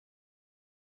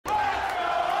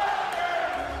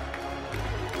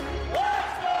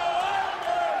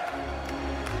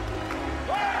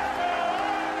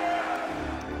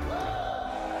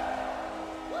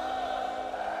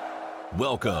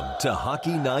Welcome to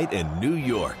Hockey Night in New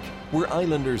York, where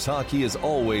Islanders hockey is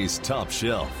always top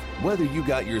shelf. Whether you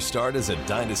got your start as a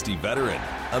Dynasty veteran,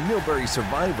 a Milbury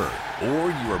survivor, or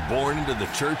you were born into the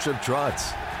Church of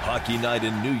Trotz, Hockey Night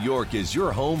in New York is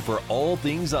your home for all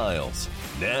things Isles.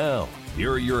 Now,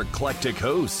 here are your eclectic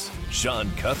hosts,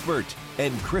 Sean Cuthbert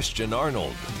and Christian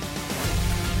Arnold.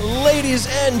 Ladies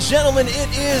and gentlemen,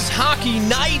 it is Hockey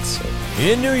Night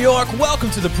in New York.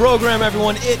 Welcome to the program,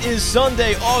 everyone. It is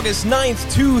Sunday, August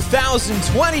 9th,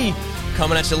 2020.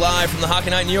 Coming at you live from the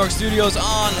Hockey Night in New York studios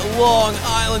on Long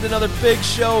Island. Another big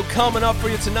show coming up for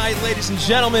you tonight, ladies and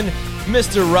gentlemen.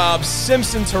 Mr. Rob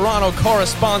Simpson, Toronto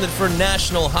correspondent for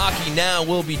National Hockey Now,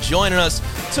 will be joining us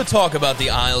to talk about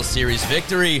the Isles Series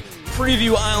victory,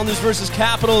 preview Islanders versus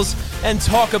Capitals, and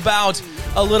talk about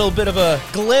a little bit of a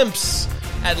glimpse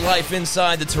at life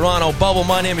inside the Toronto bubble.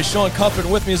 My name is Sean Cuthbert,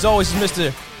 and with me as always is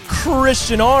Mr.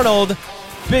 Christian Arnold.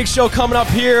 Big show coming up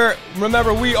here.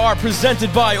 Remember, we are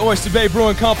presented by Oyster Bay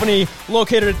Brewing Company,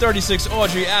 located at 36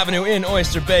 Audrey Avenue in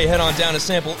Oyster Bay. Head on down to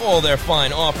sample all their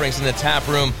fine offerings in the tap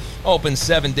room. Open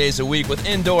 7 days a week with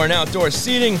indoor and outdoor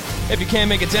seating. If you can't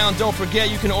make it down, don't forget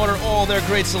you can order all their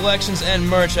great selections and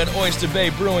merch at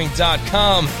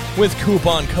oysterbaybrewing.com with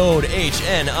coupon code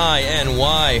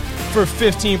HNINY for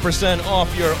 15%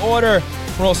 off your order.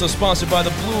 We're also sponsored by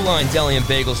the Blue Line Deli and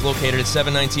Bagels, located at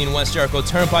 719 West Jericho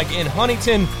Turnpike in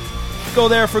Huntington. Go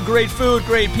there for great food,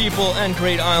 great people, and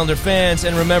great Islander fans.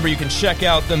 And remember, you can check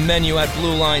out the menu at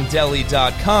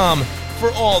BlueLineDeli.com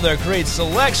for all their great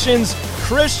selections.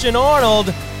 Christian Arnold,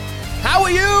 how are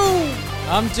you?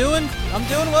 I'm doing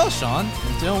well, Sean.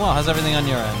 I'm doing well. How's everything on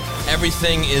your end?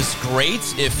 Everything is great.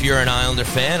 If you're an Islander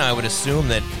fan, I would assume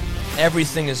that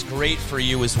everything is great for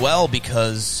you as well,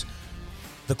 because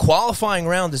the qualifying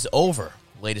round is over,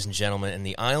 ladies and gentlemen, and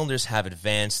the Islanders have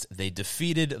advanced. They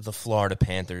defeated the Florida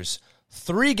Panthers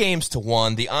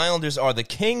 3-1. The Islanders are the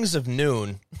kings of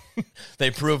noon.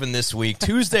 They've proven this week.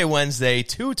 Tuesday, Wednesday,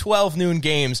 2 12 noon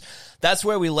games. That's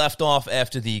where we left off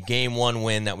after the Game 1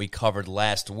 win that we covered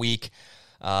last week.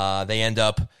 They end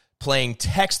up playing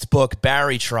textbook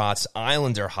Barry Trotz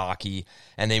Islander hockey,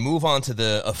 and they move on to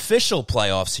the official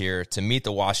playoffs here to meet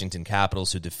the Washington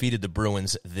Capitals, who defeated the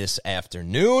Bruins this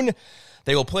afternoon.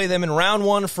 They will play them in round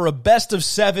 1 for a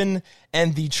best-of-7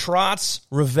 and the Trotz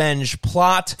revenge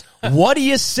plot. What do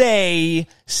you say,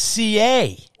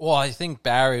 CA? Well, I think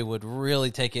Barry would really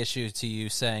take issue to you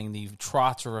saying the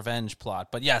Trotz revenge plot.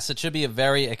 But yes, it should be a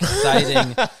very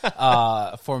exciting,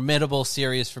 formidable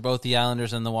series for both the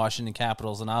Islanders and the Washington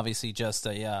Capitals, and obviously just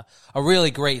a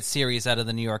really great series out of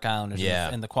the New York Islanders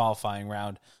in the qualifying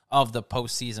round of the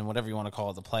postseason, whatever you want to call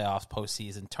it, the playoffs,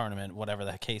 postseason, tournament, whatever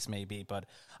the case may be. But,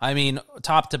 I mean,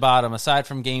 top to bottom, aside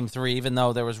from Game 3, even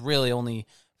though there was really only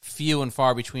few and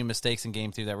far between mistakes in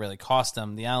Game 3 that really cost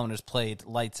them, the Islanders played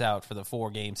lights out for the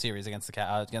 4-game series against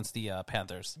the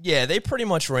Panthers. Yeah, they pretty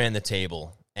much ran the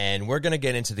table, and we're going to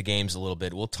get into the games a little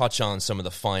bit. We'll touch on some of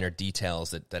the finer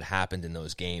details that happened in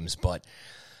those games, but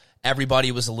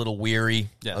everybody was a little weary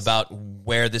about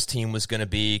where this team was going to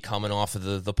be coming off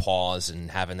of the pause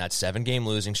and having that 7-game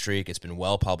losing streak. It's been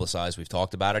well publicized. We've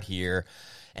talked about it here,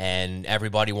 and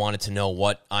everybody wanted to know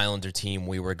what Islander team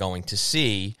we were going to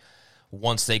see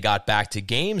once they got back to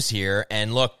games here.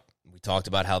 And look, we talked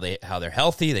about how they're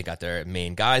healthy. They got their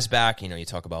main guys back. You know, you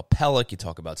talk about Pelech, you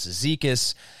talk about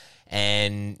Cizikas,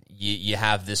 and you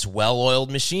have this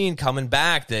well-oiled machine coming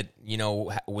back that, you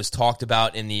know, was talked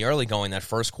about in the early going, that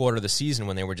first quarter of the season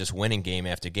when they were just winning game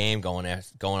after game, going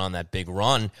on that big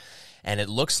run. And it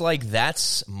looks like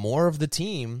that's more of the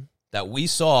team that we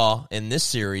saw in this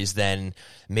series than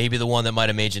maybe the one that might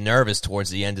have made you nervous towards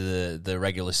the end of the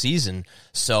regular season.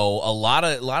 So a lot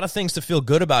of things to feel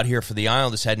good about here for the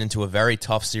Islanders heading into a very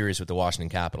tough series with the Washington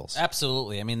Capitals.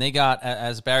 Absolutely. I mean, they got,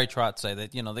 as Barry Trotz said,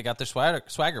 that, you know, they got their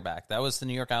swagger back. That was the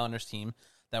New York Islanders team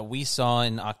that we saw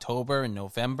in October and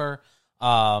November.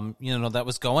 You know, that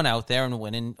was going out there and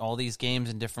winning all these games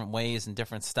in different ways and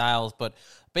different styles, but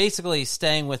basically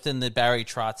staying within the Barry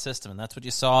Trotz system. And that's what you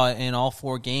saw in all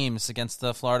 4 games against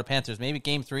the Florida Panthers. Maybe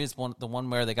Game 3 is the one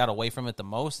where they got away from it the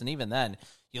most. And even then,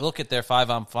 you look at their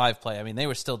 5-on-5 play. I mean, they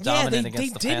were still dominant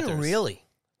against the Panthers. They didn't really.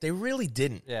 They really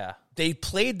didn't. Yeah. They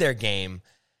played their game.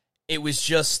 It was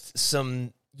just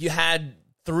you had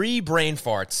 3 brain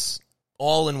farts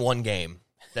all in one game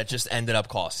that just ended up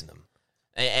costing them.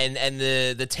 And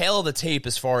the tail of the tape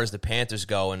as far as the Panthers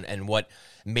go and what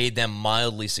made them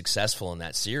mildly successful in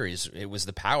that series, it was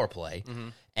the power play. Mm-hmm.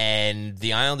 And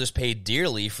the Islanders paid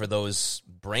dearly for those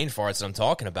brain farts that I'm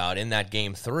talking about in that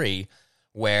Game 3,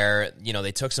 where, you know,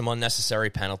 they took some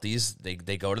unnecessary penalties. They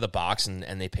go to the box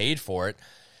and they paid for it.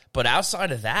 But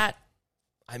outside of that,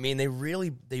 I mean, they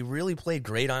really played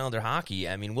great Islander hockey.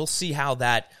 I mean, we'll see how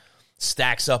that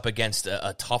stacks up against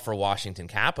a tougher Washington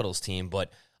Capitals team,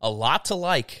 but a lot to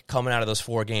like coming out of those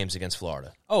 4 games against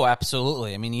Florida. Oh,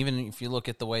 absolutely. I mean, even if you look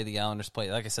at the way the Islanders played,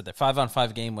 like I said, their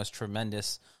 5-on-5 game was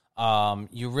tremendous.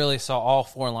 You really saw all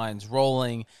 4 lines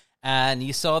rolling, and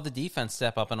you saw the defense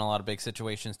step up in a lot of big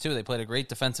situations, too. They played a great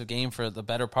defensive game for the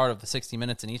better part of the 60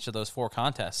 minutes in each of those 4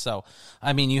 contests. So,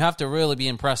 I mean, you have to really be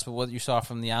impressed with what you saw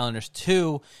from the Islanders,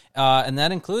 too, and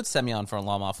that includes Semyon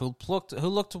Varlamov, who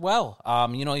looked well.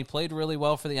 He played really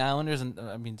well for the Islanders, and,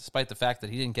 I mean, despite the fact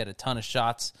that he didn't get a ton of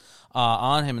shots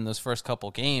on him in those first couple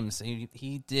games,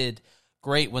 he did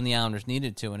great when the Islanders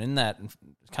needed to, and in that,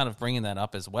 kind of bringing that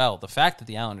up as well, the fact that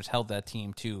the Islanders held that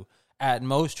team to at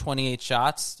most 28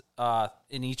 shots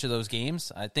in each of those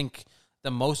games. I think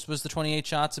the most was the 28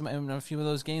 shots in a few of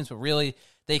those games, but really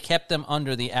they kept them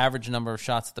under the average number of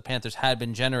shots that the Panthers had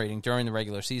been generating during the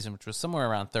regular season, which was somewhere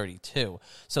around 32.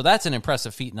 So that's an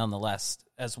impressive feat nonetheless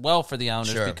as well for the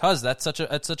Islanders, because that's such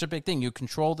a big thing. You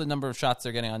control the number of shots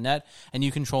they're getting on net, and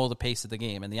you control the pace of the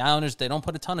game. And the Islanders, they don't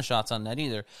put a ton of shots on net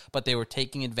either, but they were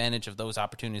taking advantage of those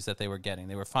opportunities that they were getting.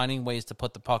 They were finding ways to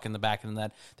put the puck in the back of the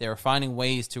net. They were finding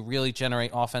ways to really generate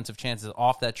offensive chances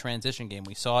off that transition game.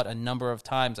 We saw it a number of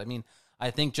times. I mean, I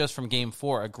think just from Game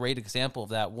 4, a great example of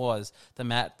that was the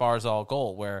Matt Barzal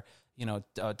goal, where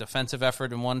a defensive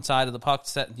effort on one side of the puck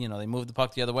they moved the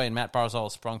puck the other way, and Matt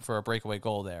Barzal sprung for a breakaway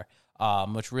goal there,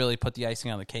 which really put the icing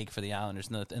on the cake for the Islanders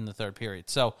in the third period.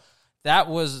 So that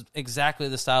was exactly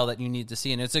the style that you need to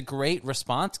see, and it's a great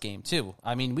response game too.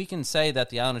 I mean, we can say that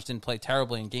the Islanders didn't play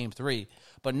terribly in Game 3,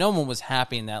 but no one was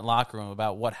happy in that locker room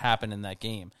about what happened in that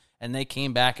game, and they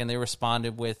came back and they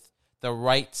responded with the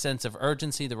right sense of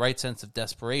urgency, the right sense of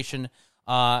desperation,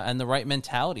 and the right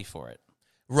mentality for it.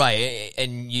 Right,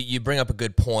 and you bring up a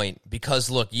good point,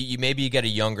 because, look, you maybe you get a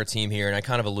younger team here, and I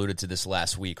kind of alluded to this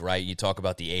last week, right? You talk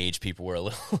about the age. People were a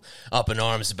little up in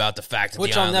arms about the fact that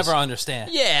Which I'll never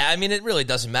understand. Yeah, I mean, it really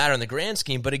doesn't matter in the grand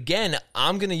scheme, but again,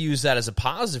 I'm going to use that as a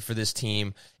positive for this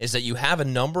team, is that you have a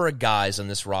number of guys on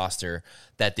this roster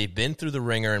that they've been through the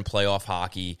ringer in playoff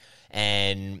hockey,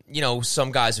 and,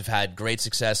 some guys have had great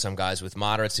success, some guys with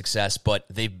moderate success, but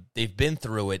they've been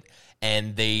through it,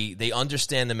 and they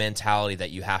understand the mentality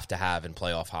that you have to have in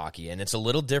playoff hockey. And it's a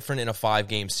little different in a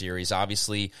 5-game series.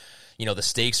 Obviously, the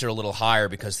stakes are a little higher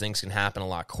because things can happen a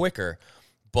lot quicker.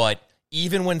 But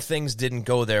even when things didn't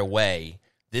go their way,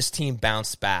 this team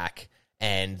bounced back,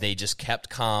 and they just kept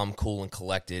calm, cool, and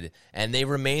collected. And they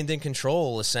remained in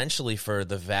control, essentially, for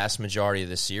the vast majority of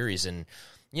the series. And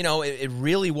it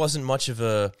really wasn't much of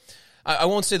a... I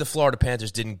won't say the Florida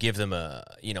Panthers didn't give them a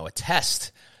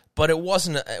test, but it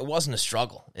wasn't a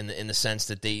struggle in the sense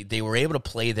that they were able to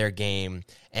play their game,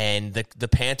 and the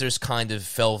Panthers kind of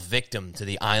fell victim to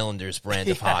the Islanders brand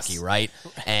of hockey, right?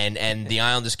 And the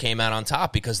Islanders came out on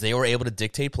top because they were able to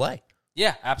dictate play.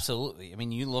 Yeah, absolutely. I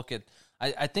mean, you look at...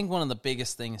 I think one of the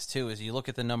biggest things, too, is you look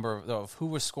at the number of who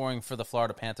was scoring for the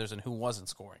Florida Panthers and who wasn't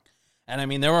scoring. And, I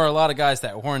mean, there were a lot of guys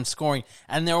that weren't scoring,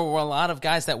 and there were a lot of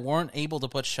guys that weren't able to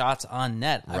put shots on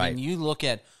net. I mean, you look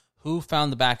at who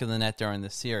found the back of the net during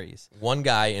this series. One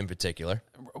guy in particular.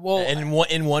 Well, and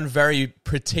in one very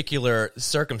particular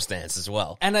circumstance as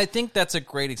well. And I think that's a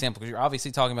great example, because you're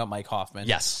obviously talking about Mike Hoffman.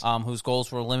 Yes. Whose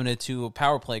goals were limited to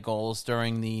power play goals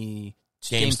during the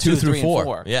games 2 through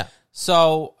 4. Yeah.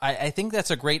 So I think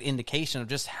that's a great indication of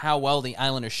just how well the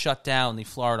Islanders shut down the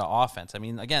Florida offense. I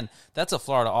mean, again, that's a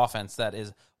Florida offense that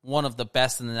is one of the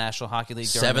best in the National Hockey League.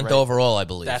 7th overall, I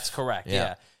believe. That's correct,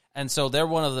 yeah. And so they're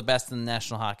one of the best in the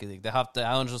National Hockey League. The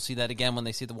Islanders will see that again when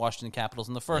they see the Washington Capitals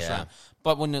in the first round.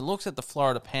 But when it looks at the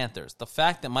Florida Panthers, the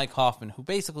fact that Mike Hoffman, who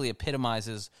basically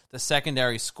epitomizes the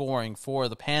secondary scoring for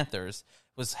the Panthers,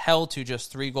 was held to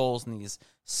just 3 goals in these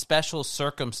special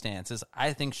circumstances,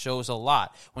 I think shows a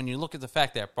lot. When you look at the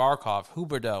fact that Barkov,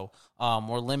 Huberdeau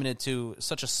were limited to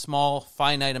such a small,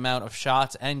 finite amount of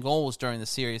shots and goals during the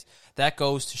series, that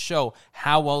goes to show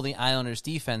how well the Islanders'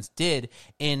 defense did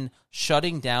in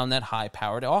shutting down that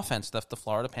high-powered offense that the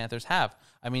Florida Panthers have.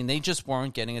 I mean, they just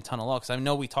weren't getting a ton of looks. I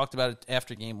know we talked about it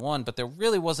after Game 1, but there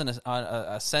really wasn't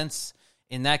a sense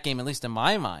in that game, at least in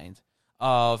my mind,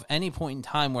 of any point in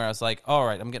time where I was like, all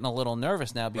right, I'm getting a little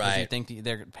nervous now because you think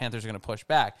the Panthers are going to push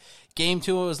back. Game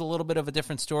 2 was a little bit of a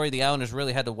different story. The Islanders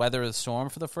really had to weather the storm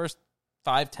for the first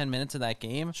 5-10 minutes of that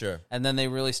game. Sure. And then they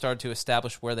really started to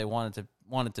establish where they wanted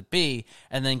to be.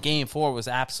 And then Game 4 was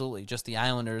absolutely just the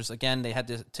Islanders. Again, they had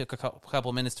to take a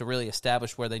couple minutes to really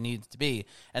establish where they needed to be.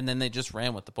 And then they just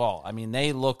ran with the ball. I mean,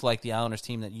 they looked like the Islanders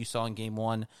team that you saw in Game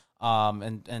 1.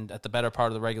 and at the better part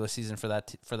of the regular season for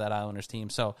that Islanders team.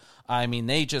 So I mean,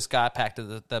 they just got back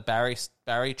to the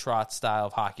Barry Trotz style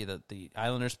of hockey that the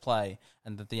Islanders play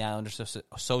and that the Islanders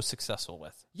are so successful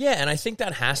with. Yeah, and I think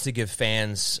that has to give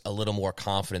fans a little more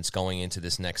confidence going into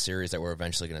this next series that we're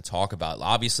eventually going to talk about.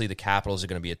 Obviously, the Capitals are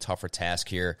going to be a tougher task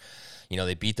here. You know,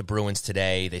 they beat the Bruins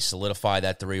today. They solidify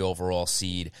that 3 overall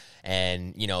seed,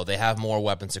 and you know they have more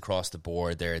weapons across the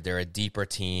board. They're a deeper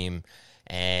team,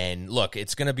 and look,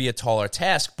 it's going to be a taller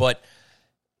task. But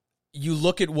you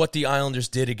look at what the Islanders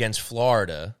did against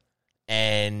Florida,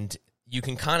 and you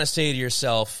can kind of say to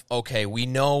yourself, okay, we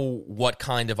know what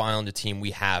kind of Islander team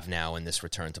we have now in this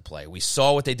return to play. We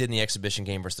saw what they did in the exhibition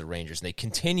game versus the Rangers, and they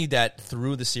continued that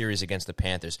through the series against the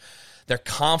Panthers. They're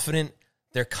confident.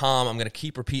 They're calm. I'm going to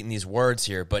keep repeating these words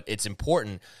here, but it's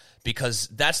important because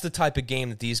that's the type of game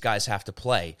that these guys have to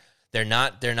play. They're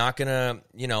not going to,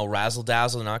 you know, razzle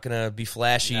dazzle. They're not going to be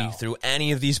flashy through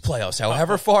any of these playoffs.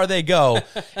 However far they go,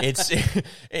 it's,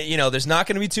 you know, there's not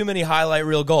going to be too many highlight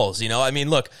reel goals. You know, I mean,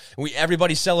 look,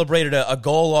 everybody celebrated a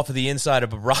goal off of the inside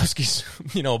of Bobrovsky's,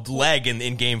 you know, leg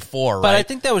in Game 4, right? But I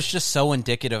think that was just so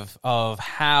indicative of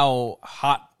how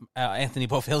hot Anthony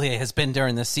Beauvillier has been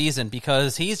during the season,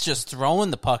 because he's just throwing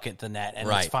the puck at the net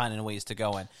and he's finding ways to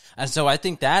go in. And so I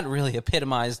think that really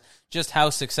epitomized just how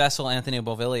successful Anthony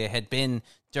Beauvillier had been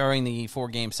during the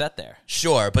 4-game set there.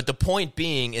 Sure, but the point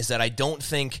being is that I don't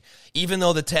think, even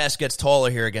though the task gets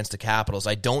taller here against the Capitals,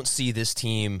 I don't see this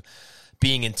team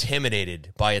being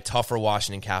intimidated by a tougher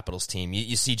Washington Capitals team.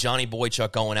 You see Johnny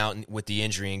Boychuk going out with the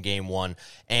injury in Game 1.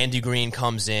 Andy Green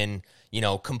comes in, you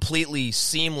know, completely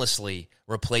seamlessly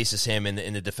replaces him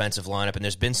in the defensive lineup. And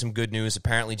there's been some good news.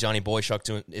 Apparently, Johnny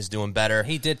Boychuk is doing better.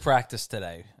 He did practice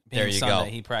today. There you Sunday, go.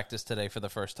 He practiced today for the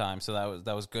first time, so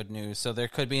that was good news. So there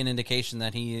could be an indication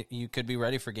that you could be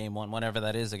ready for Game 1, whenever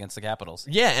that is, against the Capitals.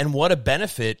 Yeah, and what a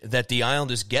benefit that the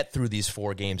Islanders get through these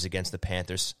 4 games against the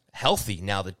Panthers healthy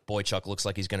now that Boychuk looks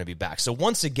like he's going to be back. So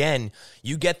once again,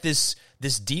 you get this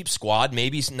deep squad,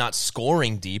 maybe not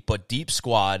scoring deep, but deep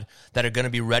squad that are going to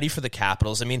be ready for the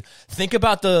Capitals. I mean, think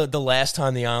about the last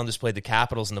time the Islanders played the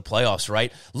Capitals in the playoffs,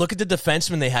 right? Look at the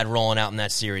defensemen they had rolling out in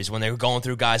that series when they were going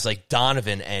through guys like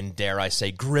Donovan and, dare I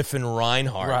say, Griffin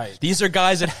Reinhart. Right. These are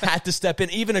guys that had to step in.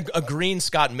 Even a green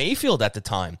Scott Mayfield at the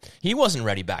time, he wasn't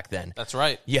ready back then. That's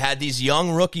right. You had these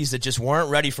young rookies that just weren't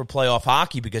ready for playoff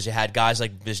hockey because you had guys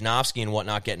like Wisniewski and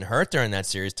whatnot getting hurt during that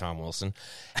series, Tom Wilson.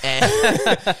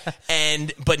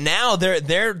 But now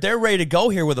they're ready to go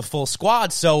here with a full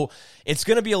squad. So it's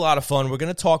going to be a lot of fun. We're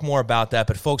going to talk more about that.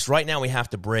 But folks, right now we have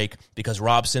to break because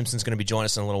Rob Simpson's going to be joining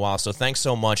us in a little while. So thanks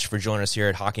so much for joining us here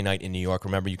at Hockey Night in New York.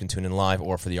 Remember, you can tune in live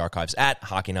or for the archives at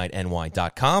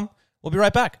HockeyNightNY.com. We'll be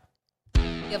right back.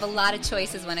 You have a lot of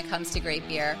choices when it comes to great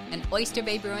beer, and Oyster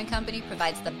Bay Brewing Company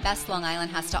provides the best Long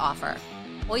Island has to offer.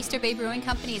 Oyster Bay Brewing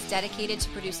Company is dedicated to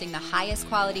producing the highest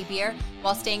quality beer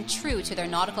while staying true to their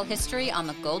nautical history on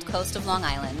the Gold Coast of Long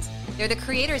Island. They're the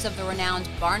creators of the renowned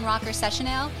Barn Rocker Session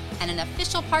Ale and an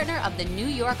official partner of the New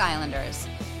York Islanders.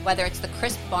 Whether it's the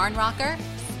crisp Barn Rocker,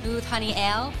 smooth honey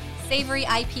ale, savory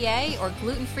IPA, or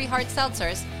gluten-free hard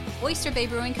seltzers, Oyster Bay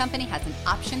Brewing Company has an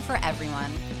option for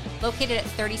everyone. Located at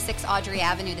 36 Audrey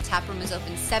Avenue, the taproom is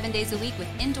open 7 days a week with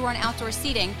indoor and outdoor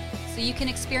seating, so you can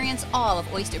experience all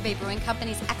of Oyster Bay Brewing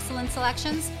Company's excellent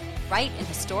selections right in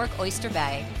historic Oyster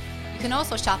Bay. You can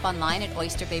also shop online at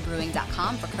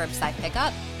oysterbaybrewing.com for curbside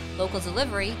pickup, local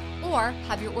delivery, or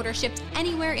have your order shipped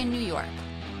anywhere in New York.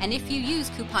 And if you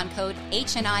use coupon code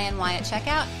HNINY at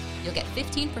checkout, you'll get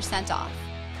 15% off.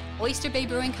 Oyster Bay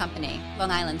Brewing Company,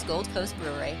 Long Island's Gold Coast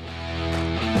Brewery.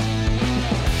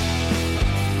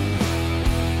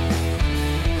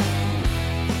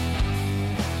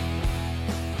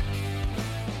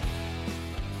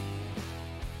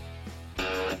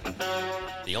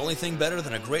 The only thing better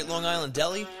than a great Long Island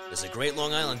deli is a great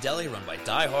Long Island deli run by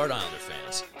die-hard Islander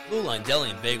fans. Blue Line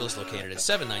Deli and Bagels, located at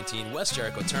 719 West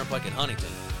Jericho Turnpike in Huntington,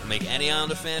 will make any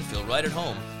Islander fan feel right at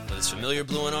home with its familiar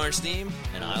blue and orange theme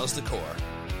and Isles decor.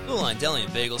 Blue Line Deli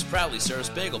and Bagels proudly serves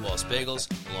Bagel Boss bagels,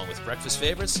 along with breakfast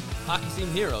favorites,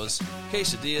 hockey-themed heroes,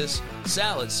 quesadillas,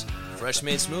 salads,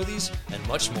 fresh-made smoothies, and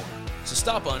much more. So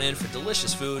stop on in for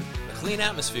delicious food, a clean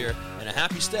atmosphere, and a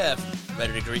happy staff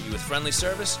ready to greet you with friendly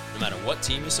service no matter what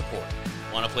team you support.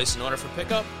 Want to place an order for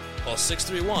pickup? Call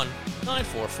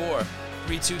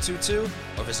 631-944-3222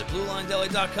 or visit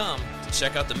BlueLineDeli.com to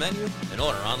check out the menu and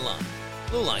order online.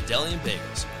 Blue Line Deli and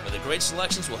Bagels, where the great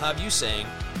selections will have you saying,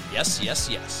 yes, yes,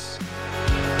 yes.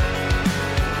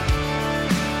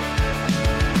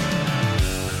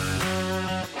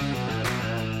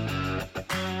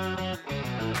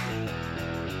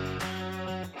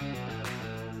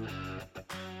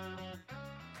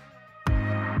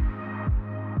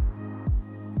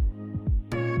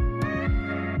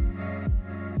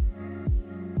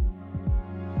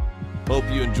 Hope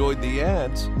you enjoyed the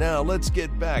ads. Now let's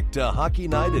get back to Hockey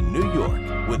Night in New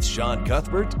York with Sean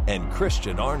Cuthbert and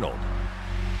Christian Arnold.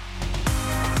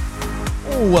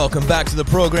 Welcome back to the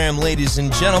program, ladies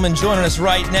and gentlemen. Joining us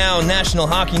right now, National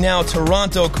Hockey Now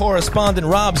Toronto correspondent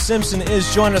Rob Simpson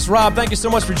is joining us. Rob, thank you so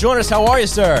much for joining us. How are you,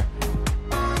 sir?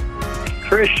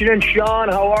 Christian and Sean,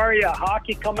 how are you?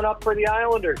 Hockey coming up for the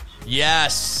Islanders.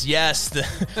 Yes.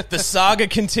 The saga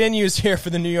continues here for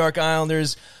the New York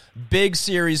Islanders. Big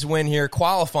series win here,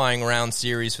 qualifying round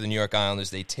series for the New York Islanders.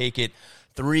 They take it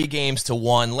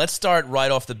 3-1. Let's start right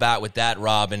off the bat with that,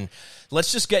 Rob, and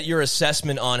let's just get your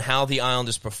assessment on how the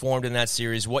Islanders performed in that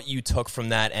series, what you took from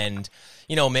that, and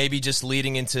maybe just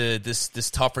leading into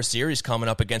this tougher series coming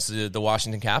up against the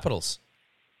Washington Capitals.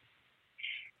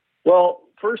 Well,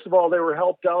 first of all, they were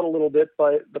helped out a little bit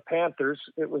by the Panthers.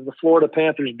 It was the Florida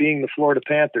Panthers being the Florida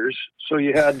Panthers. So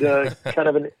you had kind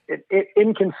of an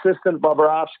inconsistent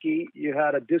Bobrovsky. You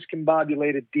had a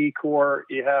discombobulated D-core.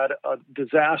 You had a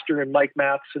disaster in Mike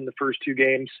Matheson the first two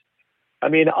games. I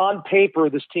mean, on paper,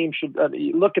 this team should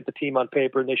you look at the team on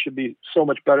paper, and they should be so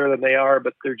much better than they are.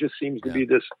 But there just seems to be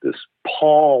this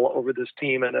pall over this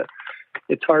team, and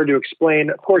it's hard to explain.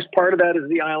 Of course, part of that is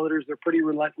the Islanders. They're pretty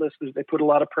relentless. They put a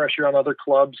lot of pressure on other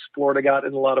clubs. Florida got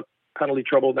in a lot of penalty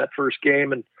trouble in that first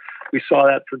game, and we saw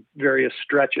that for various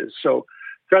stretches. So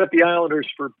credit the Islanders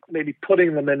for maybe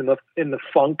putting them in the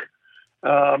funk.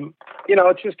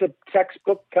 It's just a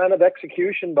textbook kind of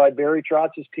execution by Barry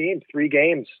Trotz's team, 3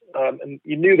 games. And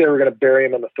you knew they were going to bury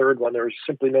him in the third one. There was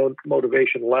simply no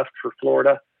motivation left for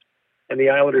Florida. And the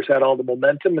Islanders had all the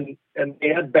momentum and they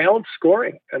had balanced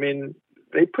scoring. I mean,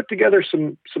 they put together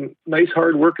some nice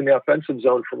hard work in the offensive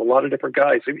zone from a lot of different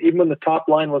guys. Even when the top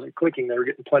line wasn't clicking, they were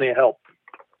getting plenty of help.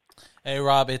 Hey,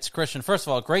 Rob, it's Christian. First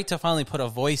of all, great to finally put a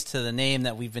voice to the name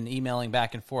that we've been emailing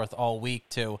back and forth all week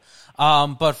to.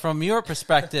 But from your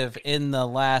perspective, in the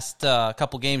last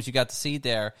couple games you got to see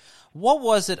there, what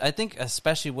was it, I think,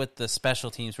 especially with the special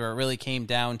teams, where it really came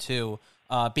down to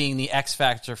being the X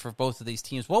factor for both of these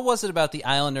teams? What was it about the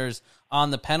Islanders on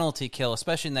the penalty kill,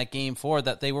 especially in that Game 4,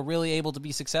 that they were really able to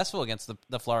be successful against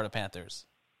the Florida Panthers?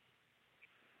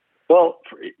 Well,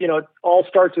 it all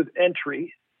starts with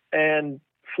entry, and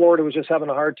Florida was just having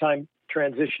a hard time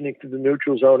transitioning to the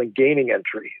neutral zone and gaining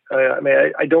entry.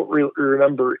 I don't really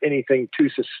remember anything to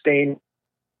sustain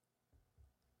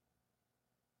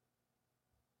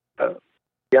the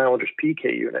Islanders'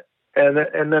 PK unit.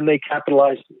 And then they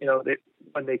capitalized,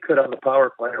 when they could on the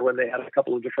power play, or when they had a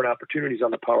couple of different opportunities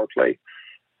on the power play,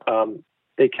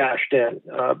 they cashed in.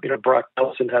 Brock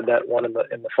Nelson had that one in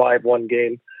the 5-1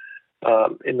 game.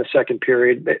 In the second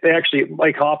period, they actually,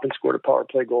 Mike Hoffman scored a power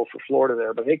play goal for Florida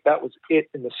there, but I think that was it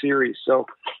in the series. So,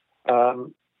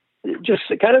 just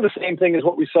kind of the same thing as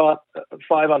what we saw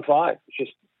 5-on-5. It's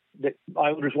just the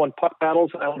Islanders won puck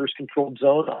battles, Islanders controlled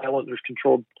zone, Islanders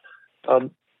controlled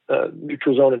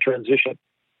neutral zone and transition.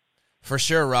 For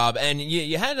sure, Rob. And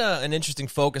you had an interesting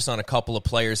focus on a couple of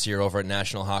players here over at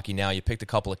National Hockey Now. You picked a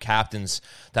couple of captains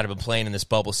that have been playing in this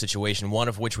bubble situation, one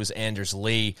of which was Anders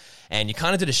Lee. And you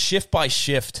kind of did a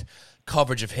shift-by-shift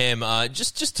coverage of him.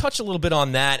 Just touch a little bit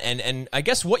on that. And I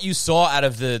guess what you saw out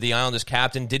of the Islanders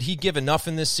captain, did he give enough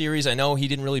in this series? I know he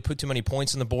didn't really put too many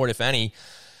points on the board, if any.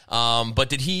 But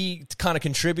did he kind of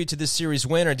contribute to this series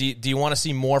win, or do you want to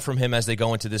see more from him as they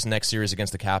go into this next series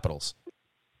against the Capitals?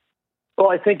 Well,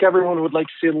 I think everyone would like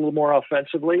to see it a little more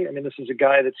offensively. I mean, this is a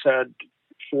guy that's had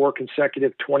 4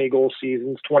 consecutive 20-goal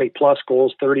seasons, 20-plus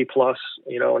goals, 30-plus,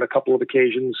 on a couple of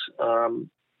occasions.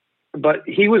 But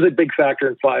he was a big factor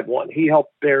in 5-1. He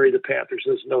helped bury the Panthers,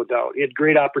 there's no doubt. He had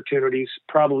great opportunities,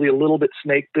 probably a little bit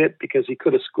snake bit, because he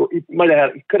could have scored. He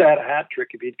could have had a hat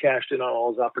trick if he'd cashed in on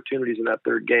all his opportunities in that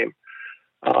third game.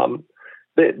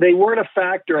 They weren't a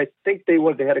factor. I think they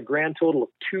had a grand total of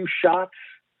 2 shots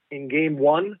in Game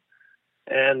 1.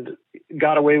 And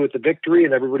got away with the victory,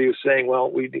 and everybody was saying, well,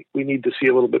 we need to see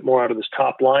a little bit more out of this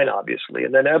top line, obviously.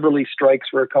 And then Eberle strikes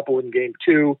for a couple in Game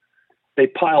 2. They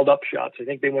piled up shots. I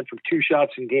think they went from 2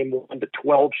 shots in Game 1 to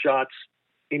 12 shots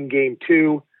in Game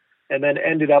 2, and then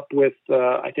ended up with,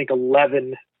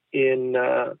 11 in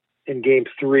Game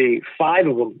 3, 5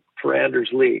 of them for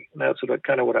Anders Lee. And that's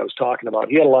kind of what I was talking about.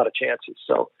 He had a lot of chances.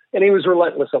 And he was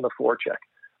relentless on the forecheck.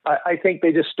 I think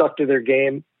they just stuck to their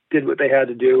game, did what they had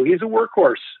to do. He's a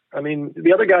workhorse. I mean,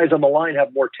 the other guys on the line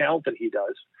have more talent than he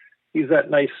does. He's that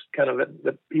nice kind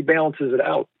of, he balances it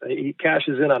out. He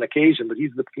cashes in on occasion, but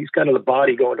he's kind of the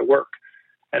body going to work.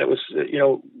 And it was,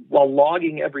 while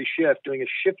logging every shift, doing a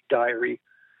shift diary,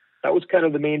 that was kind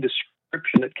of the main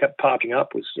description that kept popping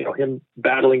up was, him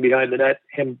battling behind the net,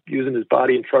 him using his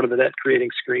body in front of the net,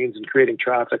 creating screens and creating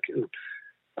traffic. And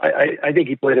I think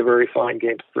he played a very fine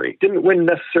game 3. Didn't win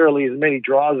necessarily as many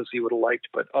draws as he would have liked,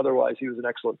 but otherwise he was an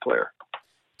excellent player.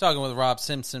 Talking with Rob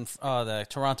Simpson, the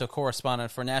Toronto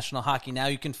correspondent for National Hockey Now.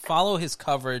 You can follow his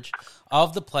coverage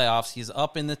of the playoffs. He's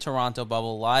up in the Toronto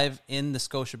bubble, live in the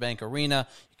Scotiabank Arena.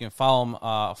 You can follow him,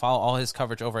 follow all his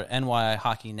coverage over at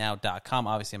nyhockeynow.com.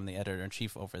 Obviously, I'm the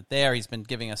editor-in-chief over there. He's been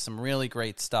giving us some really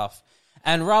great stuff.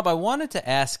 And, Rob, I wanted to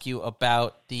ask you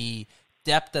about the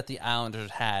depth that the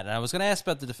Islanders had. And I was going to ask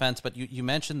about the defense, but you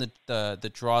mentioned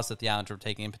the draws that the Islanders were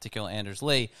taking, in particular Anders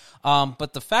Lee.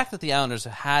 But the fact that the Islanders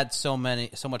had so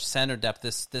much center depth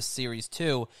this series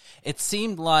too, it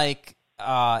seemed like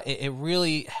it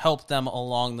really helped them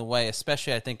along the way.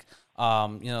 Especially, I think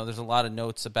there's a lot of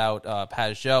notes about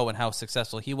Pajot and how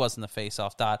successful he was in the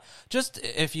faceoff dot. Just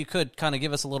if you could kind of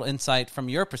give us a little insight from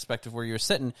your perspective where you're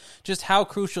sitting, just how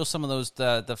crucial some of those,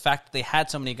 the fact that they had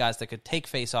so many guys that could take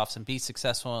faceoffs and be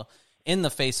successful in the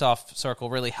faceoff circle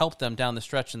really helped them down the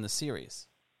stretch in the series.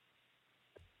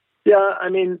 Yeah, I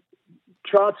mean,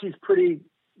 Trotzy's pretty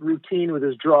routine with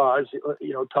his draws.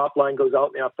 Top line goes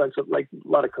out in the offensive, like a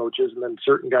lot of coaches, and then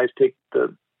certain guys take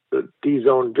the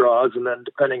D-zone draws, and then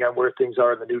depending on where things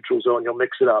are in the neutral zone, you'll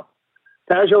mix it up.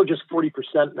 Pajot just 40%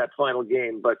 in that final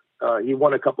game, but he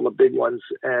won a couple of big ones.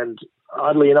 And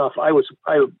oddly enough,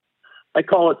 I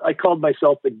called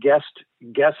myself the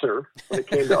guesser when it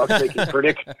came to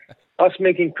us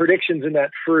making predictions in that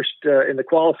first in the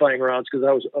qualifying rounds, because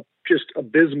I was just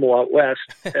abysmal out west.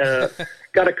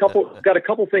 Got a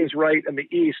couple things right in the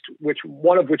East,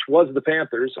 one of which was the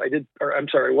Panthers. It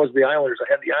was the Islanders.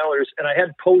 I had the Islanders, and I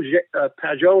had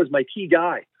Pajot as my key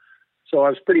guy. So I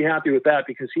was pretty happy with that,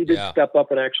 because he did step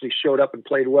up and actually showed up and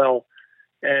played well.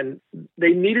 And they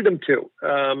needed him to.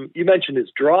 You mentioned his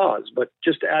draws, but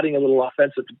just adding a little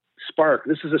offensive spark.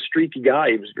 This is a streaky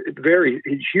guy. He was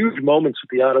huge moments with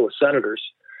the Ottawa Senators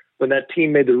when that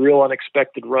team made the real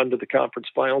unexpected run to the conference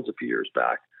finals a few years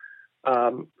back.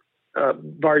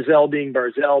 Barzal being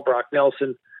Barzal, Brock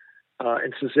Nelson,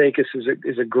 and Cizikas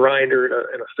is a grinder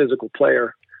and a physical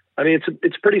player. I mean,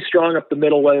 it's pretty strong up the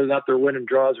middle, whether or not they're winning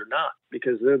draws or not,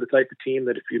 because they're the type of team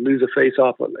that if you lose a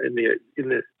face-off in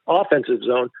the offensive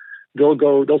zone,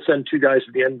 they'll send two guys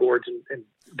to the end boards and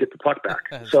get the puck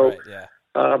back. So, right,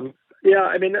 yeah.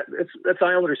 I mean, that's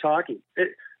Islanders hockey. It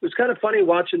was kind of funny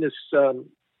watching this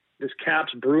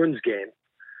Caps Bruins game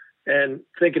and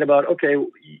thinking about, okay,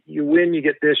 you win, you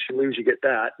get this, you lose, you get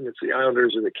that, and it's the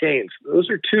Islanders or the Canes. Those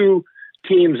are two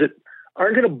teams that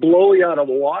aren't going to blow you out of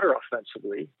the water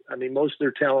offensively. I mean, most of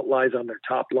their talent lies on their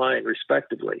top line,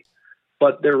 respectively.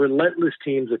 But they're relentless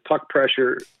teams with puck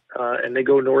pressure, and they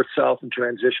go north-south and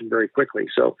transition very quickly.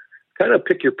 So kind of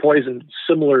pick your poison,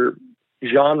 similar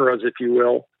genres, if you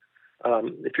will,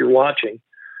 if you're watching.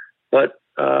 But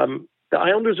the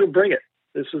Islanders will bring it.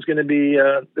 This will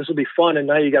be fun. And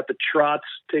now you got the Trotz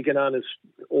taking on his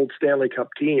old Stanley Cup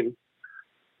team,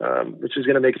 which is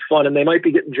going to make it fun. And they might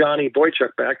be getting Johnny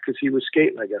Boychuk back because he was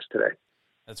skating, I guess, today.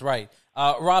 That's right.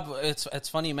 Rob, it's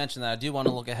funny you mentioned that. I do want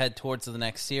to look ahead towards the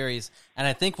next series. And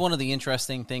I think one of the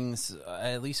interesting things,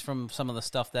 at least from some of the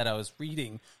stuff that I was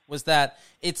reading, was that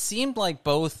it seemed like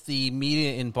both the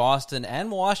media in Boston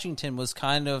and Washington was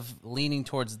kind of leaning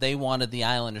towards they wanted the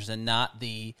Islanders and not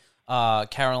the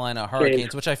Carolina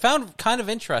Hurricanes, which I found kind of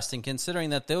interesting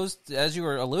considering that those, as you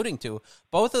were alluding to,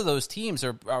 both of those teams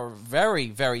are very,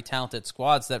 very talented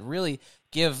squads that really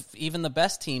give even the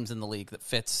best teams in the league that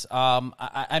fits.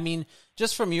 I mean,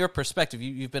 just from your perspective,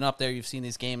 you've been up there, you've seen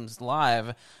these games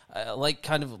live, like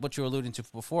kind of what you were alluding to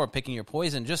before, picking your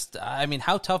poison. Just, I mean,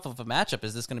 how tough of a matchup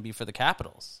is this going to be for the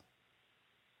Capitals?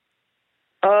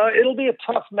 It'll be a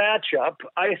tough matchup.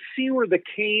 I see where the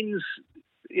Canes,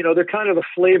 they're kind of the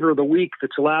flavor of the week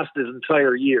that's lasted an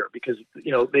entire year because,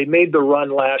 they made the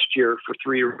run last year for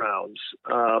 3 rounds.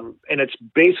 And it's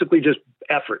basically just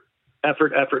effort.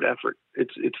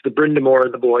 It's the Brind'Amour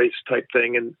and the boys type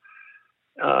thing.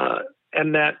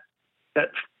 And that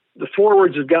the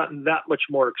forwards have gotten that much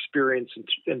more experience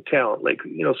and talent. Like,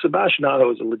 Sebastian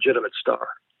Aho is a legitimate star.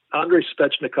 Andrei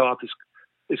Svechnikov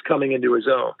is coming into his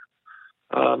own.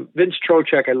 Vince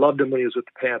Trocheck, I loved him when he was with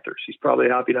the Panthers. He's probably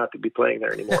happy not to be playing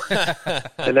there anymore.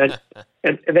 and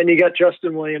then you got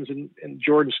Justin Williams and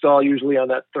Jordan Staal usually on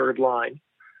that third line.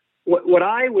 What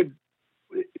I would,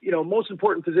 most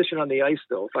important position on the ice,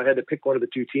 though, if I had to pick one of the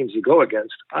two teams to go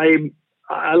against, I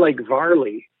like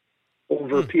Varley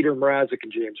over Peter Mrazek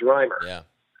and James Reimer. Yeah.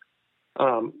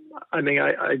 I mean,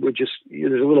 I would just,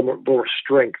 there's a little more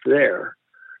strength there.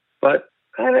 But,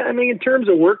 I mean, in terms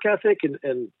of work ethic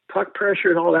and puck pressure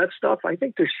and all that stuff, I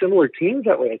think there's similar teams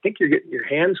that way. I think you're getting your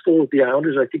hands full with the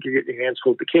Islanders. I think you're getting your hands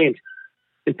full with the Canes.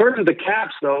 In terms of the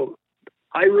Caps, though,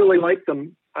 I really like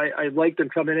them. I like them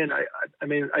coming in. I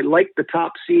mean, I like the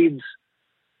top seeds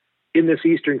in this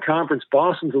Eastern Conference.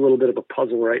 Boston's a little bit of a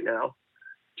puzzle right now.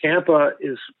 Tampa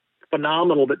is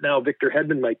phenomenal, but now Victor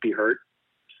Hedman might be hurt.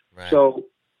 Right. So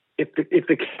if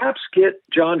the Caps get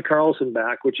John Carlson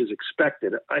back, which is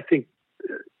expected, I think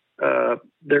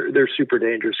they're super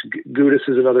dangerous. Gudas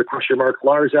is another question mark.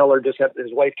 Lars Eller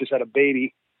his wife just had a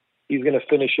baby. He's going to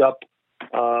finish up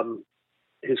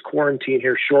his quarantine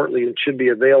here shortly and should be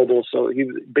available. So he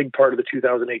was a big part of the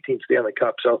 2018 Stanley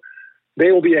Cup. So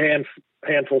they will be a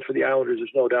handful for the Islanders.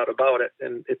 There's no doubt about it.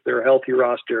 And if they're a healthy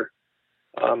roster,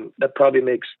 that probably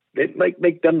might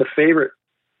make them the favorite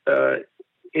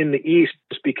in the East,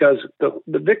 just because the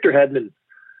Victor Hedman,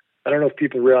 I don't know if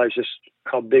people realize just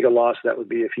how big a loss that would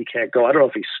be if he can't go. I don't know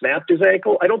if he snapped his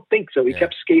ankle. I don't think so. He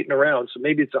kept skating around. So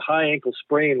maybe it's a high ankle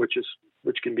sprain, which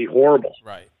can be horrible.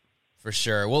 Right. For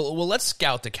sure. Well, let's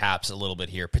scout the Caps a little bit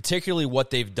here, particularly what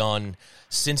they've done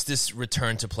since this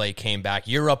return to play came back.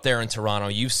 You're up there in Toronto.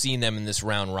 You've seen them in this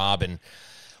round robin.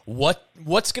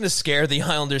 What's going to scare the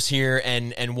Islanders here,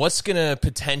 and what's going to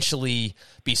potentially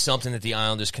be something that the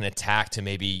Islanders can attack to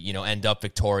maybe end up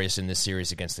victorious in this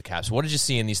series against the Caps? What did you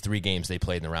see in these 3 games they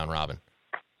played in the round robin?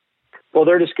 Well,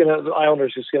 the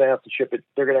Islanders just going to have to chip it.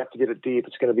 They're going to have to get it deep.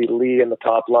 It's going to be Lee in the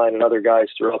top line and other guys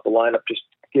throughout the lineup, just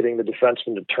getting the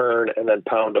defenseman to turn and then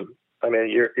pound them. I mean,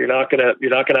 you're not going to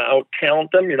out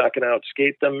talent them. You're not going to out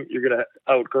skate them. You're going to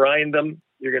out grind them.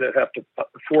 You're going to have to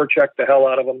forecheck the hell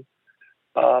out of them.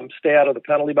 Stay out of the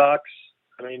penalty box.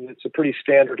 I mean, it's a pretty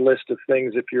standard list of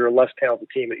things if you're a less talented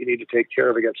team that you need to take care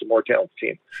of against a more talented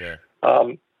team. Sure.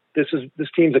 This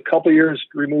team's a couple years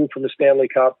removed from the Stanley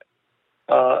Cup.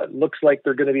 Looks like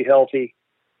they're going to be healthy.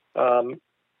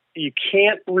 You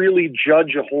can't really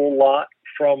judge a whole lot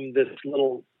from this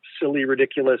little silly,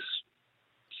 ridiculous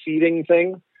seeding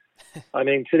thing. I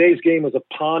mean, today's game was a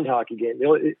pond hockey game.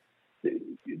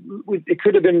 It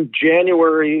could have been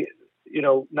January,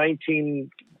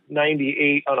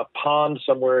 1998 on a pond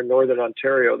somewhere in Northern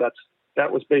Ontario.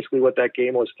 That was basically what that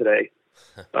game was today.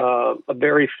 A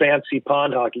very fancy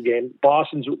pond hockey game.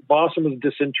 Boston was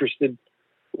disinterested.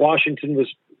 Washington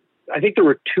was, I think there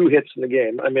were 2 hits in the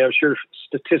game. I mean, I'm sure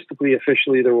statistically,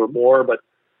 officially there were more, but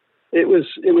it was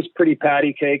pretty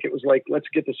patty cake. It was like, let's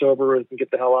get this over and get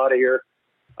the hell out of here.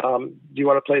 Do you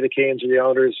want to play the Canes or the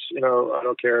Islanders? I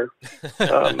don't care.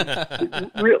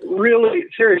 Really,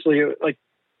 seriously, like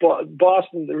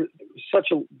Boston, there was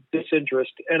such a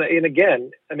disinterest. And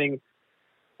again, I mean,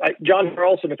 John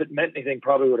Carlson, if it meant anything,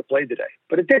 probably would have played today,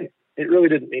 but it didn't. It really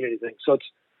didn't mean anything. So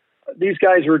these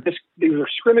guys were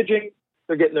scrimmaging.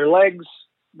 They're getting their legs.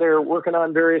 They're working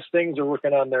on various things. They're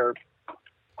working on their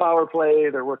power play.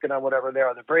 They're working on whatever they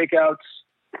are, the breakouts,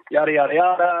 yada, yada,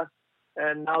 yada.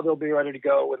 And now they'll be ready to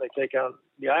go when they take on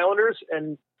the Islanders.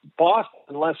 And Boston,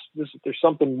 unless there's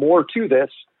something more to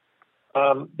this,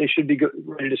 they should be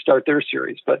ready to start their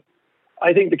series. But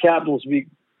I think the Capitals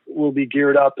will be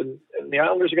geared up, and the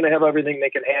Islanders are going to have everything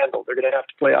they can handle. They're going to have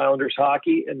to play Islanders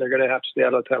hockey, and they're going to have to stay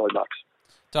out of the penalty box.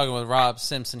 Talking with Rob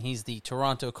Simpson. He's the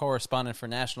Toronto correspondent for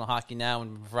National Hockey Now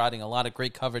and providing a lot of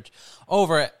great coverage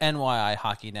over at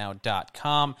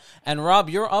NYIHockeyNow.com. And Rob,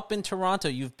 you're up in Toronto.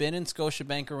 You've been in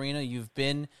Scotiabank Arena. You've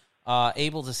been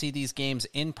able to see these games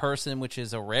in person, which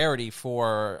is a rarity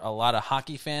for a lot of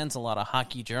hockey fans, a lot of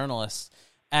hockey journalists.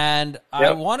 And yep.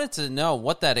 I wanted to know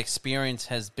what that experience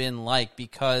has been like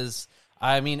because,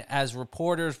 I mean, as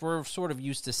reporters, we're sort of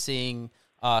used to seeing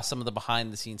some of the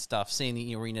behind-the-scenes stuff, seeing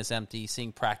the arenas empty,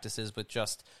 seeing practices with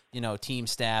just, team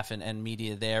staff and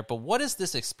media there. But what has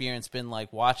this experience been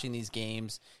like watching these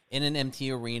games in an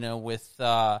empty arena with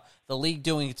the league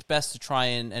doing its best to try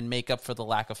and make up for the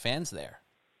lack of fans there?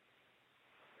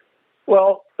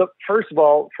 Well, first of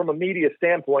all, from a media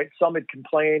standpoint, some had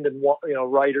complained and,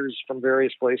 writers from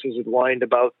various places had whined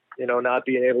about, not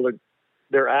being able to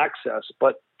their access.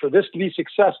 But for this to be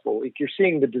successful, like you're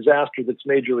seeing the disaster that's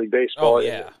Major League Baseball. Oh,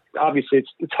 yeah. Obviously,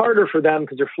 it's harder for them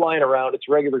because they're flying around. It's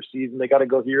regular season. They got to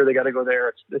go here. They got to go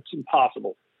there. It's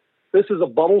impossible. This is a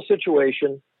bubble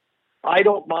situation. I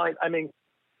don't mind. I mean,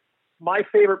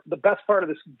 the best part of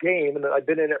this game, and I've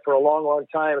been in it for a long, long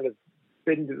time and have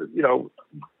been,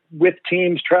 with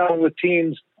teams, traveling with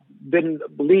teams, been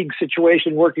league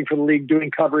situation, working for the league,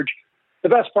 doing coverage. The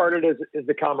best part of it is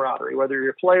the camaraderie, whether you're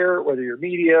a player, whether you're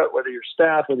media, whether you're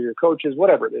staff, whether you're coaches,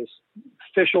 whatever it is,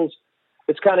 officials.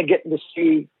 It's kind of getting to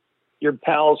see your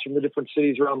pals from the different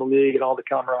cities around the league and all the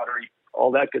camaraderie, all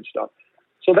that good stuff.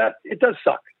 So that it does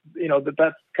suck,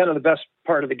 that's kind of the best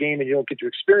part of the game and you don't get to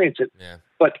experience it. Yeah.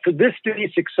 But for this to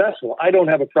be successful, I don't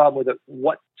have a problem with it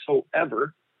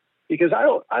whatsoever. because I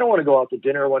don't want to go out to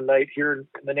dinner one night here in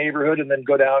the neighborhood and then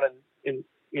go down and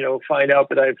find out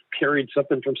that I've carried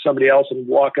something from somebody else and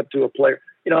walk up to a player.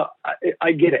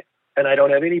 I get it. And I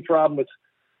don't have any problem with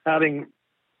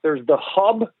there's the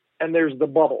hub and there's the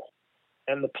bubble,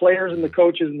 and the players and the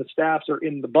coaches and the staffs are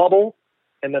in the bubble.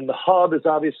 And then the hub is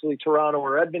obviously Toronto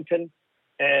or Edmonton.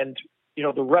 And,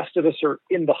 the rest of us are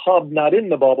in the hub, not in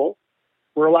the bubble.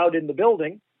 We're allowed in the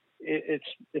building. It's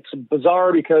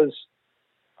bizarre because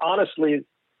honestly,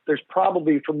 there's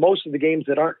probably, for most of the games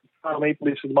that aren't Toronto Maple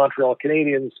Leafs and the Montreal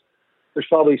Canadiens, there's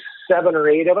probably 7 or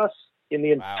 8 of us in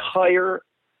the entire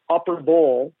upper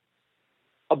bowl.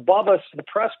 Above us, the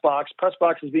press box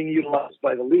is being utilized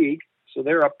by the league. So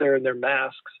they're up there in their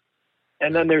masks.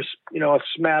 And then there's, a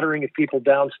smattering of people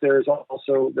downstairs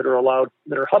also that are allowed,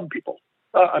 that are hub people.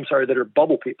 That are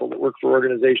bubble people that work for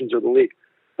organizations or the league.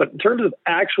 But in terms of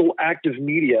actual active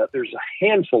media, there's a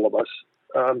handful of us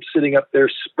sitting up there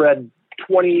spread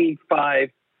 25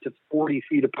 to 40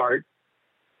 feet apart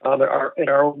in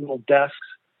our own little desks.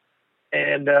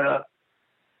 And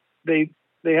they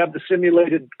have the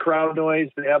simulated crowd noise.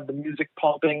 They have the music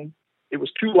pumping. It was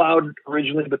too loud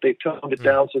originally, but they toned it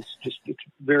down, so it's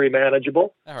very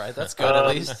manageable. All right, that's good at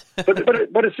least.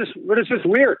 but it's just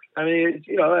weird. I mean,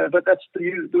 but that's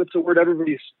the word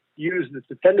everybody's used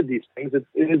that's attended these things. It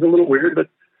is a little weird, but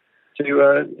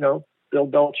to Bill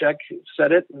Belichick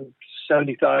said it, and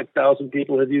 75,000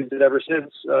 people have used it ever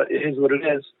since. It is what it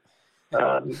is.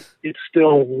 It's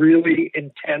still really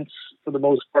intense for the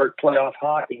most part playoff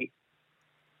hockey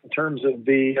in terms of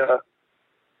the.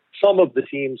 Some of the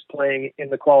teams playing in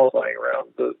the qualifying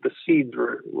round, the seeds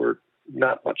were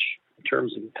not much in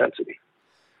terms of intensity.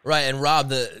 Right, and Rob,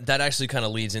 that actually kind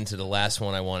of leads into the last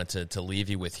one I wanted to leave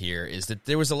you with here, is that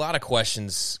there was a lot of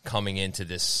questions coming into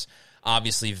this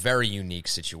obviously very unique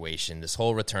situation, this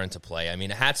whole return to play. I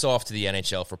mean, hats off to the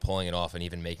NHL for pulling it off and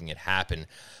even making it happen.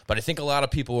 But I think a lot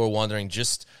of people were wondering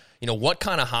just, what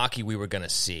kind of hockey we were going to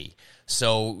see.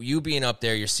 So you being up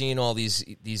there, you're seeing all these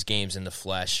games in the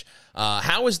flesh.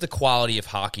 How has the quality of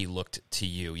hockey looked to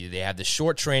you? They have the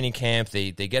short training camp.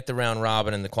 They get the round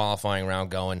robin and the qualifying round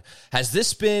going. Has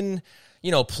this been,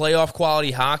 playoff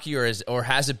quality hockey, or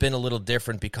has it been a little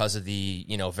different because of the,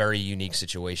 very unique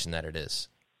situation that it is?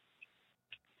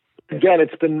 Again,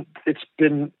 it's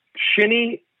been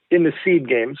shinny in the seed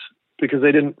games because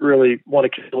they didn't really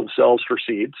want to kill themselves for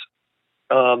seeds.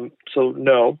 So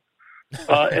no.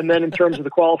 And then in terms of the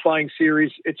qualifying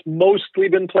series, it's mostly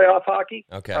been playoff hockey.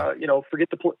 Okay. Forget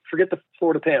the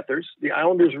Florida Panthers. The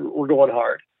Islanders were going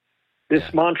hard.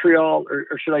 This Montreal,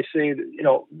 or should I say,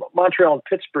 Montreal and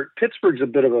Pittsburgh. Pittsburgh's a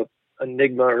bit of a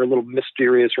enigma or a little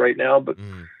mysterious right now, but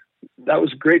that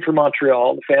was great for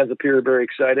Montreal. The fans appear very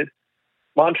excited.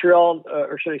 Montreal,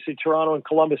 or should I say Toronto and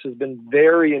Columbus, has been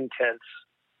very intense.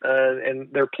 And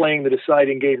they're playing the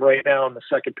deciding game right now, and the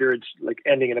second period's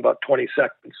ending in about 20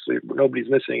 seconds. So nobody's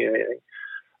missing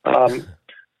anything.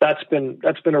 That's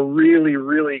been a really,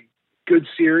 really good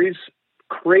series,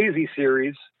 crazy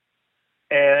series,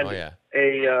 and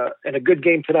a good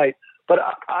game tonight. But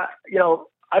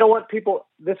I don't want people.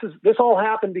 This all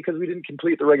happened because we didn't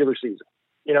complete the regular season.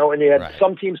 And you had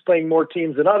some teams playing more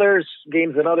games than others,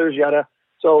 yada.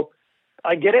 So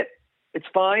I get it. It's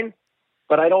fine.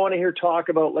 But I don't want to hear talk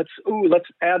about let's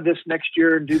add this next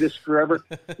year and do this forever.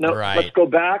 No, let's go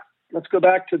back. Let's go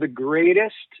back to the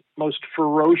greatest, most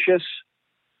ferocious,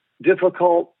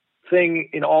 difficult thing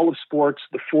in all of sports: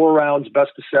 the 4 rounds,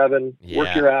 best of 7.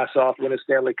 Work your ass off, win a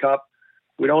Stanley Cup.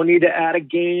 We don't need to add a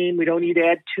game. We don't need to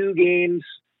add 2 games.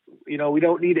 We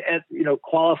don't need to add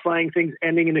qualifying things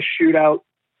ending in a shootout.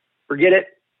 Forget it.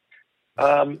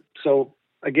 So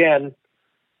again,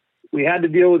 we had to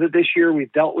deal with it this year.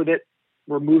 We've dealt with it.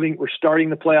 We're starting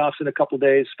the playoffs in a couple of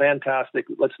days. Fantastic.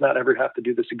 Let's not ever have to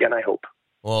do this again, I hope.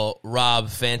 Well, Rob,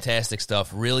 fantastic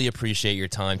stuff. Really appreciate your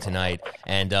time tonight,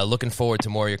 and looking forward to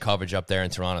more of your coverage up there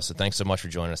in Toronto. So thanks so much for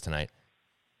joining us tonight.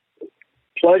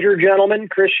 Pleasure, gentlemen.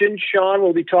 Christian, Sean,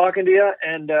 we'll be talking to you,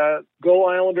 and go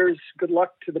Islanders. Good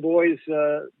luck to the boys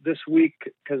this week,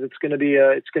 because it's going to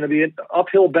be an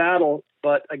uphill battle.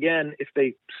 But again, if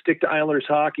they stick to Islanders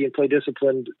hockey and play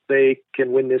disciplined, they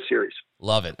can win this series.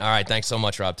 Love it. All right. Thanks so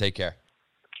much, Rob. Take care.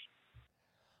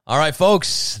 All right,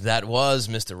 folks. That was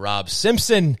Mr. Rob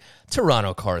Simpson,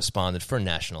 Toronto correspondent for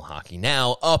National Hockey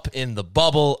Now, up in the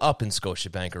bubble, up in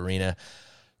Scotiabank Arena.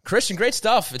 Christian, great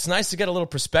stuff. It's nice to get a little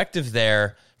perspective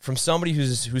there from somebody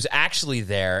who's actually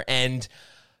there. And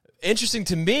interesting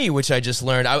to me, which I just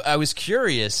learned, I was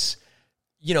curious,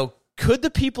 could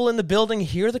the people in the building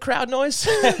hear the crowd noise?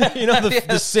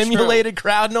 The simulated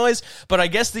crowd noise? But I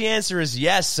guess the answer is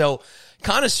yes. So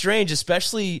kind of strange,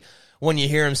 especially when you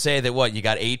hear him say that, you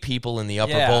got 8 people in the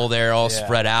upper bowl there all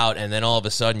spread out, and then all of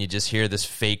a sudden you just hear this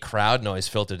fake crowd noise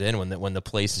filtered in when the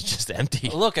place is just empty.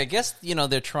 Look, I guess,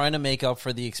 they're trying to make up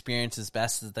for the experience as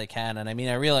best as they can, and I mean,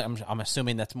 I'm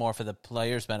assuming that's more for the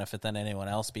players' benefit than anyone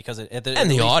else, because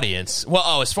the audience.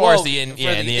 Well, as far as the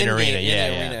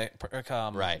in-arena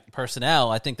personnel,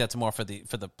 I think that's more for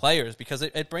the players, because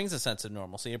it brings a sense of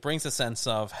normalcy. It brings a sense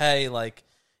of, hey, like,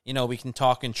 we can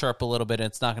talk and chirp a little bit, and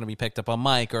it's not going to be picked up on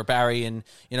mic, or Barry and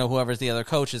whoever's the other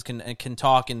coaches can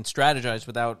talk and strategize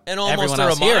without and almost everyone a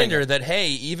else reminder that, hey,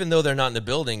 even though they're not in the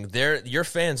building, your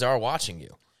fans are watching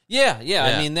you. Yeah.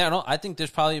 I mean, I think there's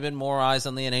probably been more eyes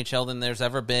on the NHL than there's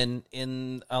ever been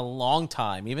in a long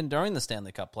time, even during the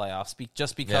Stanley Cup playoffs,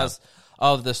 just because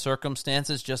of the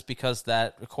circumstances, just because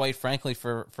that, quite frankly,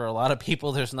 for a lot of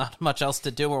people, there's not much else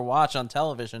to do or watch on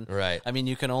television. Right. I mean,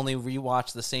 you can only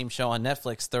rewatch the same show on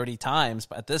Netflix 30 times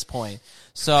at this point.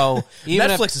 So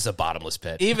Netflix is a bottomless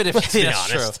pit. Even if Let's be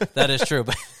honest. True. That is true.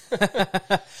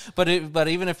 But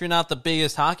even if you're not the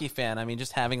biggest hockey fan, I mean,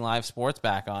 just having live sports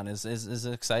back on is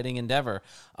an exciting endeavor.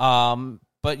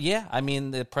 But yeah, I mean,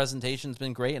 the presentation's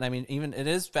been great, and I mean, even it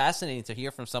is fascinating to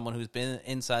hear from someone who's been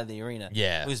inside the arena,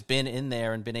 who's been in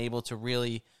there and been able to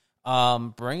really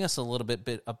bring us a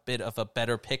bit of a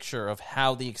better picture of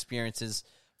how the experience is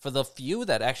for the few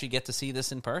that actually get to see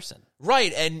this in person.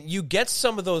 Right, and you get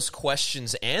some of those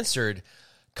questions answered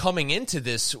coming into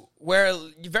this, where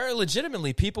very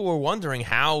legitimately people were wondering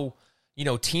how,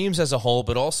 teams as a whole,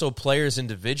 but also players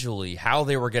individually, how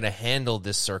they were going to handle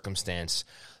this circumstance.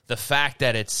 The fact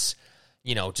that it's,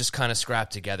 just kind of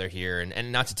scrapped together here,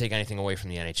 and not to take anything away from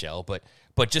the NHL,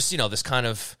 but just, this kind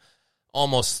of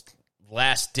almost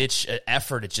last-ditch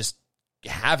effort at just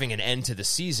having an end to the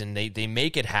season. They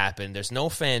make it happen. There's no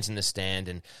fans in the stands,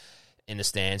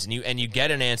 and you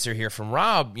get an answer here from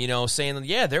Rob, saying,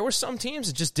 there were some teams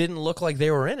that just didn't look like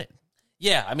they were in it.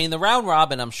 Yeah, I mean, the round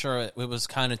robin, I'm sure it was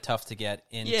kind of tough to get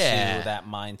into that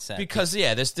mindset. Because,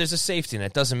 there's a safety net.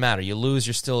 It doesn't matter. You lose,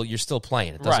 you're still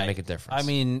playing. It doesn't make a difference. I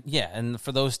mean, and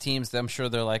for those teams, I'm sure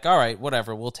they're like, all right,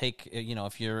 whatever, we'll take,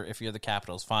 if you're the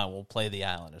Capitals, fine, we'll play the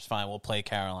Islanders, fine, we'll play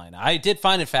Carolina. I did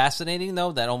find it fascinating,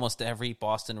 though, that almost every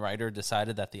Boston writer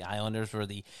decided that the Islanders were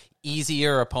the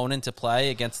easier opponent to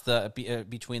play against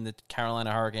between the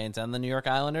Carolina Hurricanes and the New York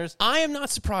Islanders. I am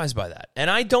not surprised by that, and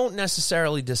I don't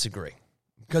necessarily disagree.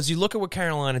 Because you look at what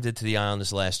Carolina did to the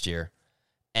Islanders last year,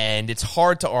 and it's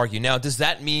hard to argue. Now, does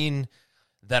that mean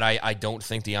that I don't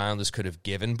think the Islanders could have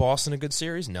given Boston a good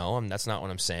series? No, that's not what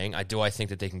I'm saying. I think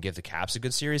that they can give the Caps a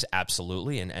good series?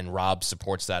 Absolutely, and Rob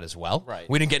supports that as well. Right.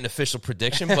 We didn't get an official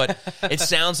prediction, but it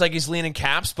sounds like he's leaning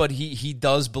Caps, but he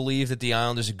does believe that the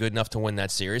Islanders are good enough to win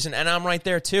that series, and I'm right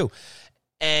there too.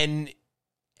 And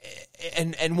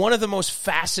one of the most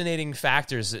fascinating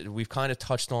factors that we've kind of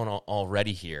touched on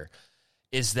already here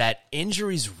is that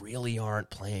injuries really aren't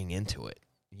playing into it.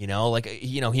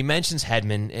 He mentions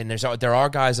Hedman, and there are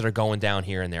guys that are going down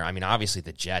here and there. I mean, obviously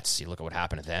the Jets, you look at what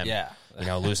happened to them. Yeah.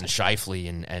 Losing Scheifele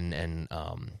and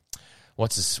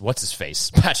what's his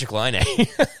face? Patrick Laine.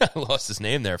 I lost his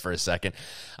name there for a second.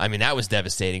 I mean, that was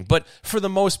devastating. But for the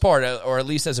most part, or at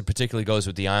least as it particularly goes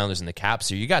with the Islanders and the Caps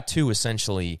here, you got two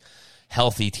essentially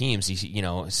healthy teams.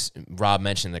 Rob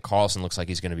mentioned that Carlson looks like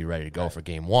he's going to be ready to go for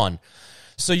Game 1.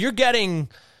 So you're getting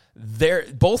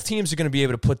both teams are going to be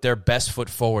able to put their best foot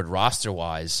forward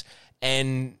roster-wise,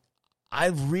 and I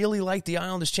really like the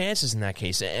Islanders' chances in that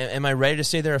case. Am I ready to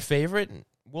say they're a favorite?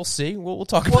 We'll see. We'll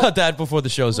talk about that before the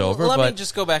show's over. Let me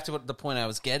just go back to the point I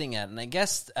was getting at, and I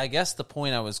guess the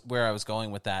point I was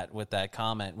going with that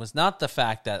comment was not the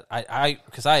fact that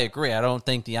because I agree, I don't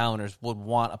think the Islanders would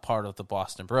want a part of the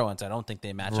Boston Bruins. I don't think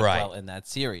they match up well in that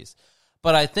series,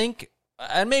 but I think.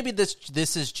 And maybe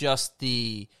this is just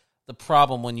the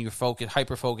problem when you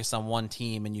hyper focus on one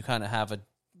team and you kind of have a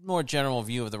more general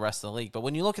view of the rest of the league. But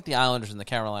when you look at the Islanders and the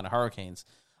Carolina Hurricanes,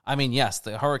 I mean, yes,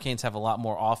 the Hurricanes have a lot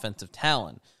more offensive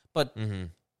talent, but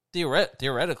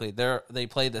theoretically they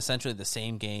played essentially the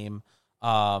same game.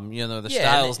 The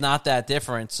style's not that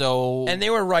different. And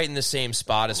they were right in the same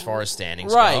spot as far as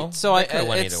standings go. Right. So I could have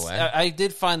went either way. I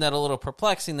did find that a little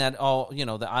perplexing that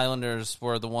the Islanders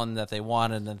were the one that they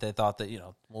wanted and that they thought that,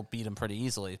 we'll beat them pretty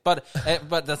easily. But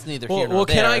that's neither here nor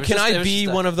there. Can I be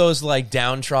one of those like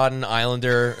downtrodden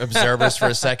Islander observers for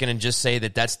a second and just say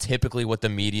that that's typically what the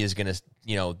media is going to,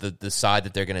 the side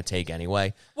that they're going to take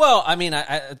anyway? Well, I mean,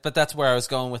 but that's where I was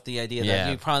going with the idea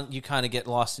that you kind of get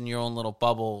lost in your own little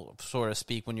bubble, sort of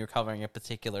speak, when you're covering a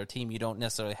particular team. You don't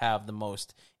necessarily have the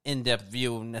most in-depth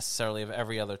view necessarily of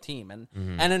every other team.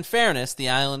 And in fairness, the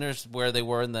Islanders, where they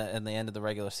were in the end of the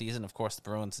regular season, of course, the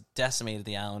Bruins decimated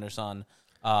the Islanders on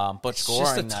But it's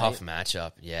just a tough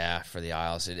matchup, for the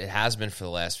Isles. It has been for the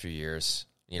last few years.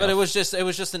 But it was just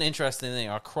an interesting thing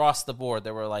across the board.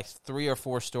 There were like 3 or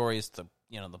 4 stories to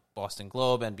the Boston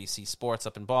Globe, NBC Sports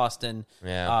up in Boston.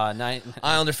 Yeah,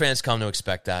 Islander fans come to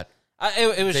expect that.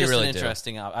 It was just really an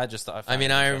interesting. I just thought.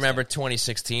 I remember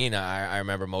 2016. I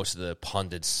remember most of the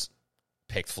pundits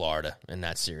picked Florida in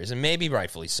that series, and maybe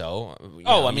rightfully so. The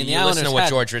Islanders listen to what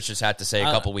George Richards had to say a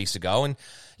couple weeks ago, and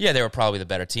they were probably the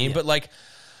better team. But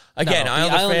again, the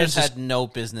Islanders had no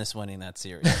business winning that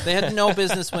series. They had no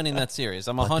business winning that series.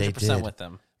 I'm 100% with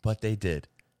them. But they did.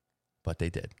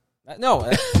 No,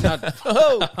 I'm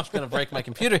going to break my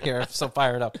computer here. I'm so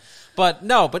fired up. But in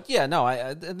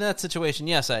that situation,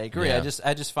 yes, I agree. Yeah.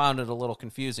 I just found it a little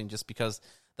confusing just because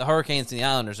the Hurricanes and the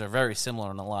Islanders are very similar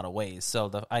in a lot of ways. So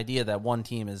the idea that one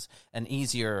team is an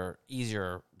easier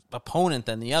opponent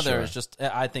than the other is just,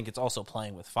 I think it's also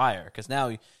playing with fire because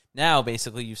now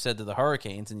basically you've said to the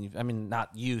Hurricanes, and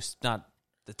not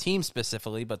the team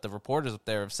specifically, but the reporters up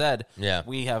there have said,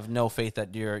 we have no faith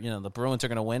that the Bruins are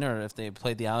going to win, or if they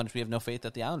played the Islanders, we have no faith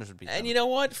that the Islanders would beat them. And you know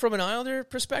what? From an Islander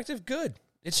perspective, good.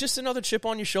 It's just another chip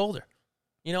on your shoulder.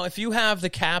 If you have the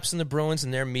Caps and the Bruins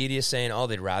and their media saying,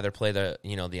 they'd rather play the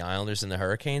Islanders than the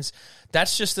Hurricanes,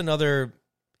 that's just another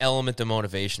element of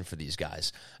motivation for these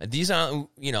guys. These are,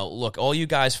 look, all you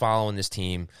guys following this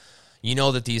team,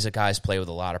 that these guys play with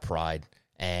a lot of pride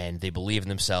and they believe in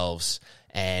themselves.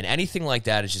 And anything like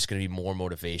that is just going to be more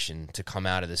motivation to come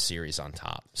out of this series on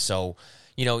top. So,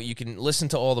 you can listen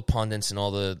to all the pundits and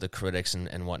all the critics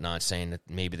and whatnot saying that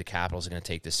maybe the Capitals are going to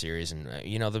take this series. And,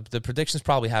 the predictions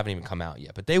probably haven't even come out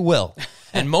yet, but they will.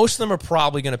 And most of them are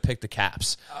probably going to pick the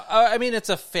Caps. It's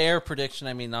a fair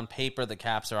prediction. On paper, the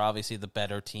Caps are obviously the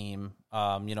better team,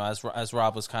 as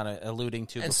Rob was kind of alluding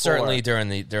to and before. Certainly during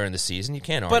the season, you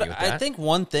can't argue with that. But I think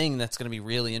one thing that's going to be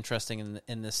really interesting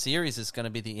in this series is going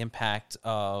to be the impact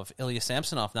of Ilya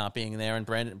Samsonov not being there and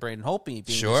Braden Holtby being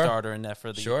the starter in net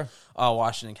for the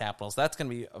Washington Capitals. That's going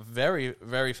to be very,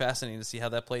 very fascinating to see how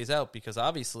that plays out because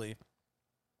obviously,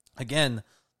 again,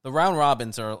 the round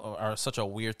robins are such a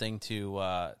weird thing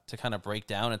to kind of break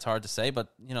down. It's hard to say, but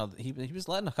he was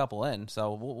letting a couple in,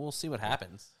 so we'll see what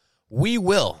happens. We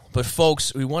will. But,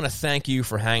 folks, we want to thank you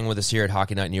for hanging with us here at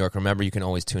Hockey Night New York. Remember, you can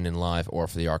always tune in live or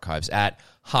for the archives at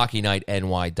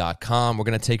HockeyNightNY.com. We're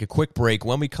going to take a quick break.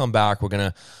 When we come back, we're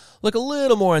going to look a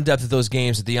little more in depth at those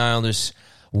games that the Islanders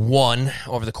won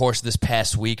over the course of this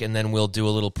past week, and then we'll do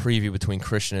a little preview between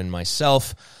Christian and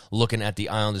myself looking at the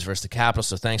Islanders versus the Capitals.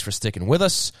 So thanks for sticking with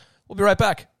us. We'll be right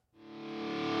back.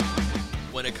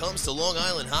 When it comes to Long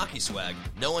Island hockey swag,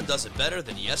 no one does it better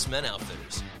than Yes Men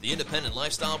Outfitters, the independent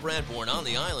lifestyle brand born on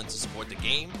the island to support the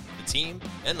game, the team,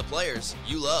 and the players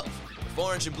you love. If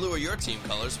orange and blue are your team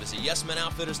colors, visit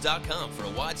YesMenOutfitters.com for a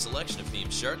wide selection of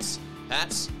themed shirts,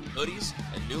 hats, hoodies,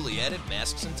 and newly added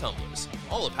masks and tumblers.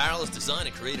 All apparel is designed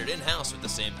and created in-house with the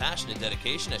same passion and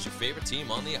dedication as your favorite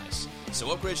team on the ice.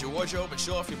 So upgrade your wardrobe and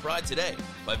show off your pride today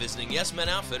by visiting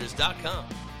YesMenOutfitters.com.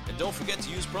 And don't forget to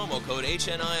use promo code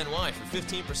HNINY for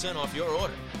 15% off your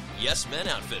order. Yes Men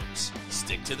Outfitters.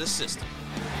 Stick to the system.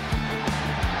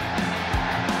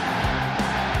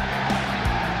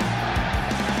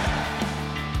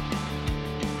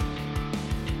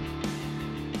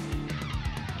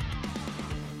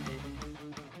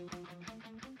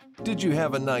 Did you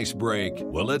have a nice break?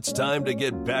 Well, it's time to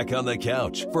get back on the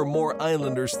couch for more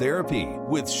Islanders therapy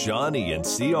with Shawnee and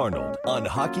C. Arnold on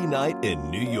Hockey Night in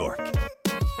New York.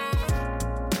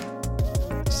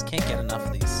 Just can't get enough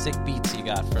of these sick beats you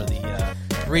got for the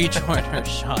rejoiners,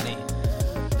 Shawnee.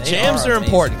 Jams are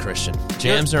important, Christian.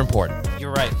 Jams are important.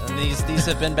 You're right. And these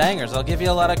have been bangers. I'll give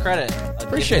you a lot of credit.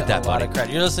 Appreciate that, buddy. A lot of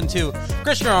credit. You're listening to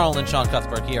Christian Arnold and Sean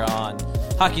Cuthbert here on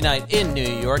Hockey Night in New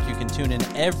York. You can tune in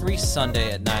every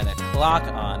Sunday at 9 o'clock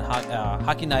on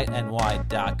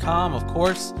HockeyNightNY.com, of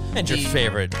course. And your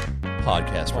favorite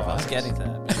podcast provider. I was getting to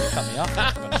that. You cut me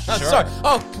off. Sure. Sorry.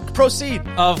 Oh, proceed.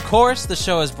 Of course, the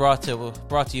show is brought to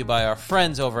you by our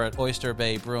friends over at Oyster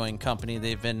Bay Brewing Company.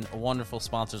 They've been wonderful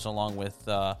sponsors along with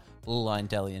Blue Line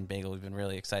Deli and Bagel. We've been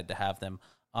really excited to have them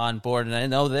on board, and I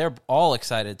know they're all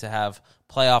excited to have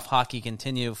playoff hockey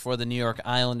continue for the New York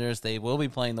Islanders. They will be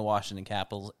playing the Washington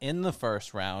Capitals in the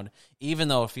first round, even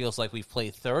though it feels like we've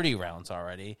played 30 rounds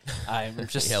already. I'm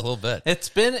just yeah, a little bit. It's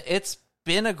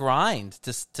been a grind,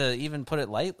 to even put it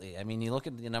lightly. I mean, you look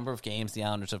at the number of games the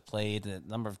Islanders have played, the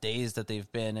number of days that they've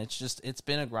been. It's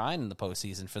been a grind in the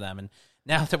postseason for them, and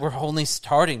now that we're only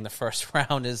starting the first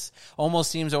round is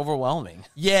almost seems overwhelming.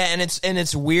 Yeah, and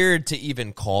it's weird to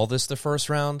even call this the first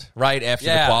round, right? After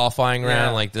the qualifying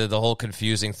round, like the whole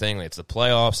confusing thing. Like it's the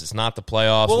playoffs, it's not the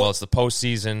playoffs, well it's the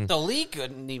postseason. The league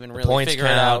couldn't even really figure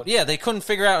it out. Yeah, they couldn't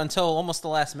figure it out until almost the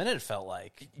last minute, it felt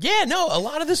like. Yeah, no, a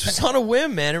lot of this was on a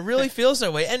whim, man. It really feels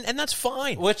that way, and that's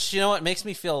fine. Which, you know what, makes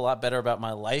me feel a lot better about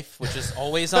my life, which is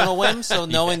always on a whim. So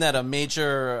knowing that a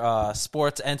major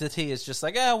sports entity is just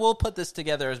like, we'll put this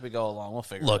together as we go along. We'll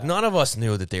figure it out. Look, none of us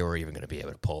knew that they were even going to be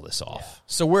able to pull this off. Yeah.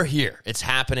 So we're here. It's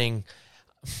happening.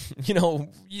 You know,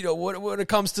 when it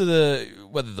comes to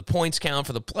whether the points count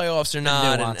for the playoffs or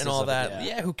not and all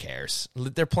that, who cares?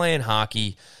 They're playing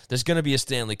hockey. There's going to be a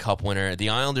Stanley Cup winner. The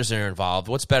Islanders are involved.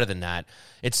 What's better than that?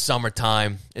 It's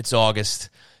summertime. It's August,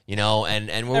 and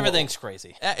everything's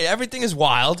crazy. Everything is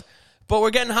wild. But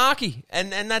we're getting hockey,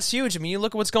 and that's huge. I mean, you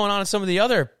look at what's going on in some of the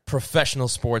other professional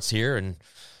sports here, and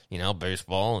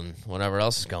baseball and whatever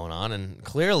else is going on, and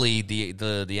clearly the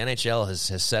NHL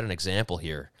has set an example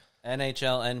here.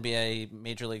 NHL, NBA,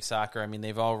 Major League Soccer. I mean,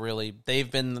 they've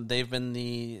been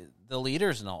the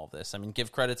leaders in all of this. I mean,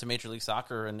 give credit to Major League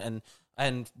Soccer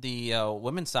and the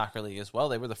Women's Soccer League as well.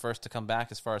 They were the first to come back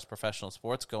as far as professional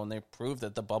sports go, and they proved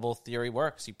that the bubble theory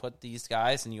works. You put these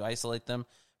guys and you isolate them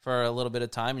for a little bit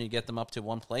of time, and you get them up to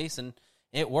one place, and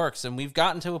it works. And we've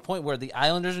gotten to a point where the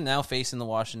Islanders are now facing the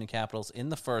Washington Capitals in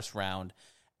the first round.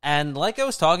 And like I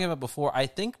was talking about before, I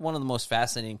think one of the most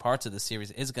fascinating parts of this series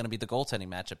is going to be the goaltending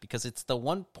matchup, because it's the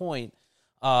one point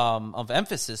of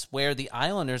emphasis where the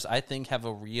Islanders, I think, have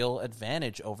a real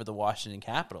advantage over the Washington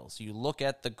Capitals. You look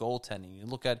at the goaltending. You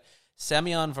look at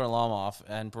Semyon Varlamov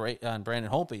and Braden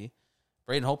Holtby.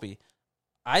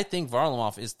 I think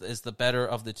Varlamov is the better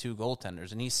of the two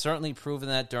goaltenders, and he's certainly proven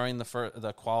that during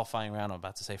the qualifying round. I'm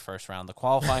about to say first round. The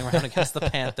qualifying round against the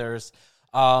Panthers.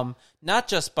 Not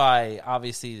just by,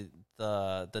 obviously,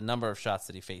 the number of shots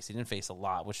that he faced. He didn't face a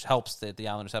lot, which helps that the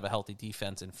Islanders have a healthy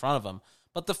defense in front of him.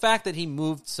 But the fact that he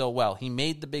moved so well, he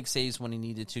made the big saves when he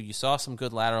needed to. You saw some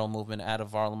good lateral movement out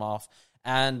of Varlamov.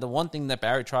 And the one thing that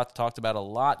Barry Trotz talked about a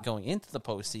lot going into the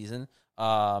postseason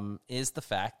is the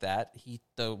fact that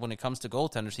when it comes to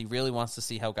goaltenders, he really wants to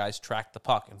see how guys track the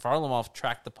puck. And Varlamov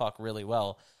tracked the puck really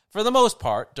well, for the most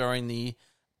part, during the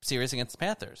series against the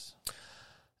Panthers.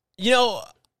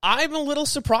 I'm a little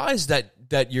surprised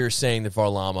that you're saying that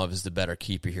Varlamov is the better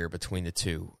keeper here between the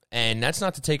two. And that's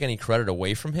not to take any credit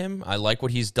away from him. I like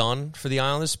what he's done for the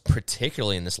Islanders,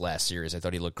 particularly in this last series. I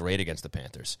thought he looked great against the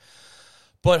Panthers.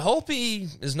 But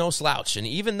Holtby is no slouch. And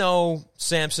even though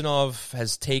Samsonov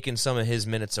has taken some of his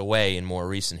minutes away in more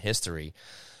recent history,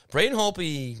 Braden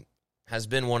Holtby has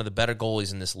been one of the better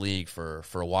goalies in this league for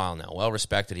a while now. Well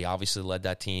respected. He obviously led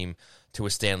that team to a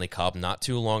Stanley Cup not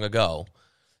too long ago.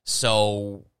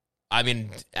 So, I mean,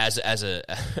 as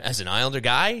an Islander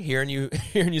guy, hearing you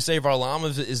say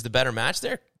Varlamov is the better match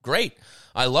there, great.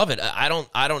 I love it. I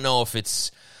don't know if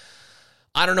it's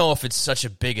such a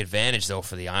big advantage though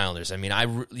for the Islanders. I mean,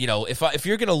 if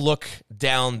you're going to look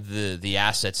down the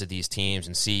assets of these teams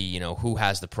and see, who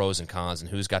has the pros and cons and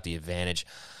who's got the advantage,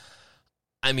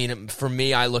 I mean, for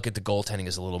me, I look at the goaltending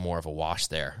as a little more of a wash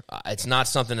there. It's not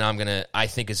something I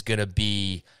think is going to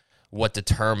be what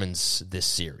determines this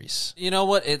series. You know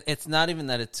what? It's not even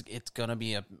that it's going to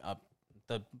be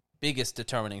the biggest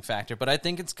determining factor, but I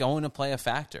think it's going to play a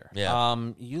factor. Yeah.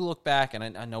 You look back,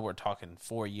 and I know we're talking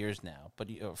 4 years now,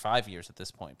 or 5 years at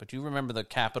this point, but you remember the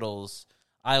Capitals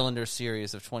Islanders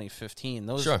series of 2015.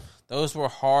 Those were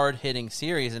hard-hitting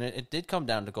series, and it did come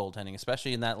down to goaltending,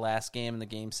 especially in that last game in the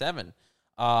Game 7.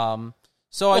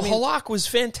 Halak was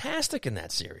fantastic in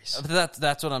that series.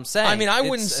 That's what I'm saying. I mean, I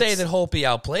wouldn't say that Holtby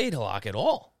outplayed Halak at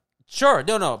all. Sure,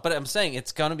 no, but I'm saying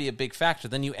it's going to be a big factor.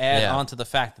 Then you add on to the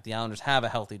fact that the Islanders have a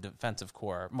healthy defensive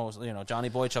core. Johnny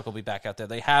Boychuk will be back out there.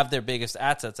 They have their biggest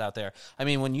assets out there. I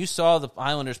mean, when you saw the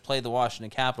Islanders play the Washington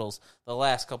Capitals the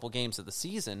last couple games of the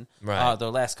season, right.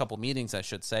 The last couple meetings, I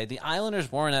should say, the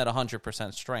Islanders weren't at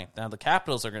 100% strength. Now, the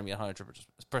Capitals are going to be at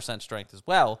 100% strength as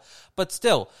well, but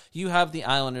still, you have the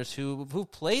Islanders who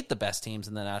played the best teams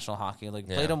in the National Hockey League,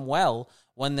 played them well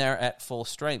when they're at full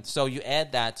strength. So you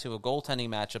add that to a goaltending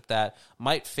matchup that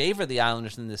might favor the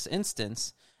Islanders in this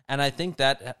instance, and I think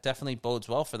that definitely bodes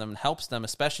well for them and helps them,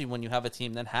 especially when you have a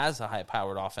team that has a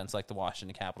high-powered offense like the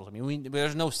Washington Capitals. I mean,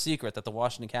 there's no secret that the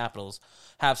Washington Capitals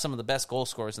have some of the best goal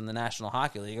scorers in the National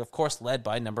Hockey League, of course, led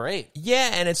by number 8.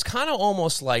 Yeah, and it's kind of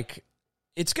almost like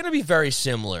it's going to be very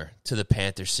similar to the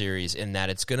Panther series in that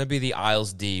it's going to be the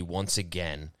Isles D once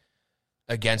again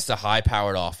against a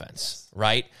high-powered offense,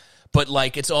 right? But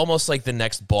like it's almost like the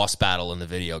next boss battle in the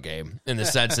video game in the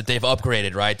sense that they've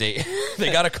upgraded, right? They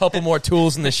got a couple more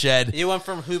tools in the shed. You went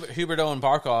from Huberto and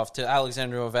Barkov to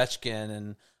Alexander Ovechkin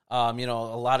and a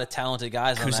lot of talented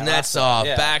guys on that roster.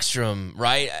 Kuznetsov, Backstrom,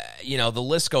 right? The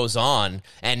list goes on.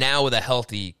 And now with a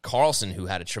healthy Karlsson, who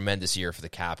had a tremendous year for the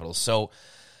Capitals. So,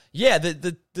 yeah,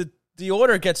 the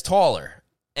order gets taller.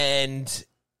 And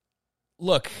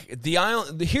look,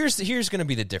 here's going to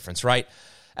be the difference, right?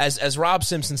 As Rob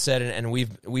Simpson said, and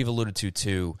we've alluded to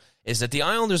too, is that the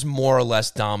Islanders more or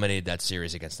less dominated that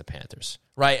series against the Panthers,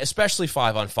 right? Especially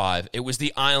 5-on-5. It was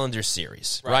the Islanders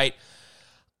series, right?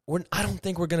 I don't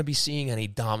think we're going to be seeing any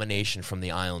domination from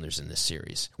the Islanders in this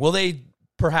series. Will they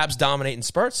perhaps dominate in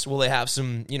spurts? Will they have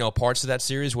some, parts of that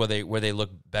series where they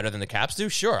look better than the Caps do?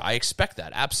 Sure, I expect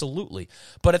that, absolutely.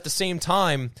 But at the same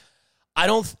time,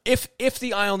 if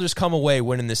the Islanders come away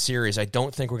winning this series, I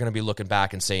don't think we're going to be looking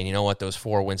back and saying, you know what, those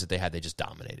 4 wins that they had, they just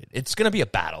dominated. It's going to be a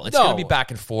battle. It's going to be back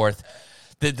and forth.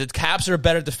 The Caps are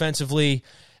better defensively.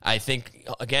 I think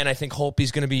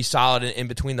Holtby's going to be solid in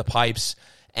between the pipes,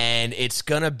 and it's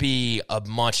going to be a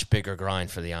much bigger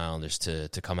grind for the Islanders to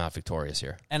come out victorious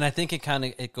here. And I think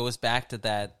it goes back to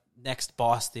that next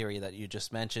boss theory that you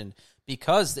just mentioned,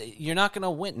 because you're not going to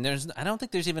win. I don't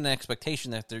think there's even an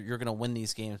expectation that you're going to win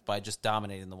these games by just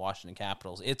dominating the Washington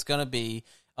Capitals. It's going to be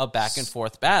a back and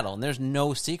forth battle, and there's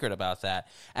no secret about that.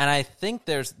 And I think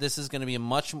this is going to be a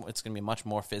much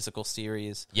more physical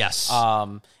series. Yes.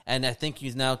 And I think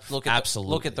you now look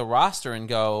at the roster and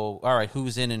go, all right,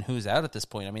 who's in and who's out at this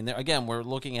point? I mean, again, we're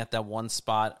looking at that one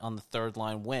spot on the third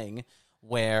line wing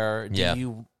where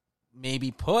you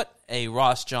maybe put a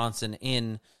Ross Johnson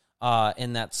in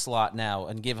that slot now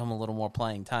and give him a little more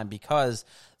playing time, because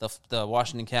the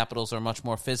Washington Capitals are a much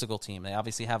more physical team. They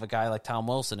obviously have a guy like Tom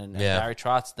Wilson, and Barry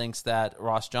Trotz thinks that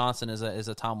Ross Johnson is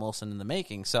a Tom Wilson in the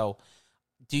making. So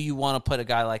do you want to put a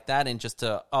guy like that in just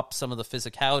to up some of the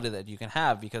physicality that you can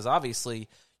have? Because obviously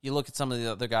you look at some of the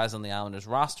other guys on the Islanders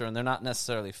roster, and they're not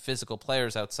necessarily physical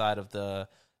players outside of the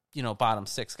bottom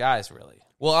 6 guys, really.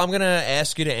 Well, I'm going to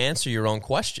ask you to answer your own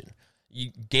question.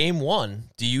 Game 1,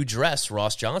 do you dress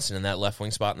Ross Johnson in that left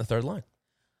wing spot in the third line?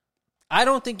 I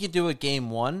don't think you do it game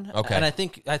 1. Okay. And I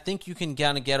think you can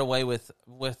kind of get away with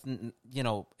leaving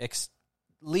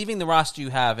the roster you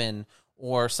have in,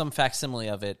 or some facsimile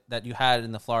of it that you had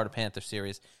in the Florida Panther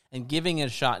series, and giving it a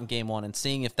shot in game 1 and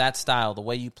seeing if that style, the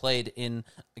way you played in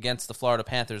against the Florida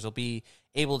Panthers, will be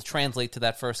able to translate to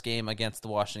that first game against the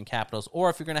Washington Capitals, or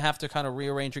if you're going to have to kind of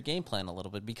rearrange your game plan a little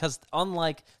bit, because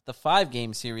unlike the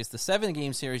 5-game series, the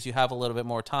 7-game series, you have a little bit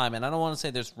more time, and I don't want to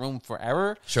say there's room for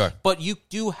error, sure, but you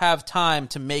do have time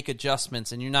to make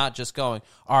adjustments, and you're not just going,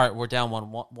 all right, we're down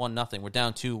 1-0, we're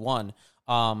down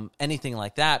 2-1, anything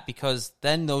like that, because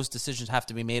then those decisions have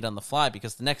to be made on the fly,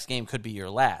 because the next game could be your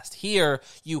last. Here,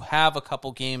 you have a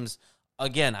couple games.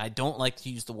 Again, I don't like to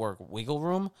use the word wiggle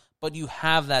room, but you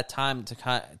have that time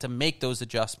to make those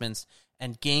adjustments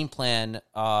and game plan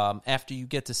after you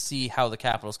get to see how the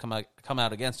Capitals come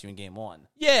out against you in game 1.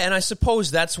 Yeah, and I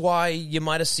suppose that's why you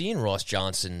might have seen Ross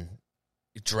Johnson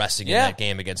dressing in that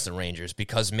game against the Rangers,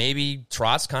 because maybe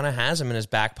Trotz kind of has him in his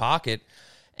back pocket,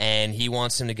 and he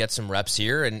wants him to get some reps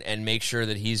here and make sure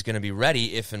that he's going to be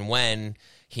ready if and when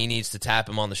he needs to tap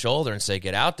him on the shoulder and say,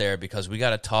 get out there, because we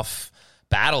got a tough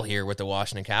battle here with the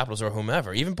Washington Capitals or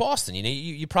whomever, even Boston.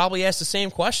 You probably asked the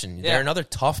same question. Yeah. They're another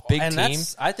tough, big team.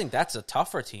 I think that's a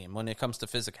tougher team when it comes to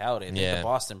physicality. I think the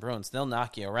Boston Bruins, they'll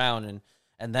knock you around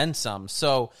and then some.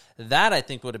 So that, I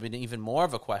think, would have been even more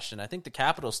of a question. I think the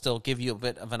Capitals still give you a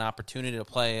bit of an opportunity to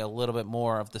play a little bit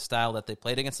more of the style that they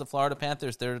played against the Florida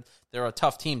Panthers. They're a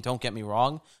tough team, don't get me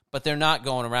wrong, but they're not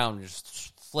going around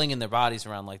just flinging their bodies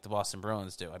around like the Boston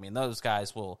Bruins do. I mean, those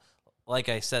guys will, like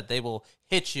I said, they will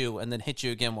hit you and then hit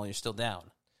you again while you're still down.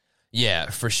 Yeah,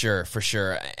 for sure.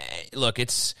 Look,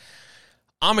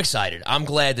 I'm excited. I'm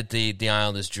glad that the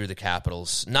Islanders drew the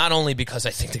Capitals, not only because I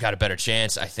think they got a better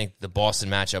chance. I think the Boston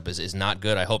matchup is not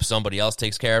good. I hope somebody else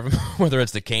takes care of them, whether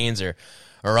it's the Canes or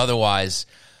otherwise.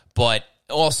 But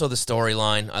also the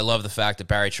storyline. I love the fact that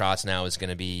Barry Trotz now is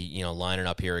going to be, lining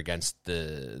up here against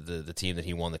the team that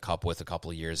he won the Cup with a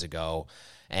couple of years ago.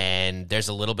 And there's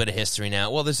a little bit of history now.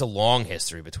 Well, there's a long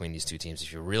history between these two teams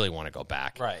if you really want to go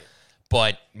back. Right.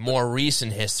 But more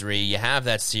recent history, you have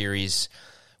that series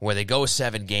where they go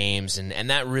 7 games, and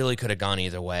that really could have gone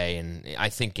either way. And I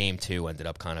think Game 2 ended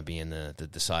up kind of being the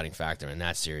deciding factor in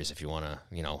that series, if you want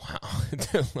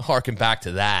to, harken back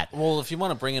to that. Well, if you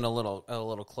want to bring it a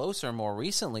little closer, more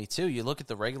recently, too, you look at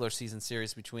the regular season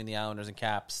series between the Islanders and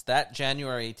Caps, that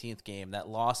January 18th game, that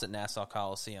loss at Nassau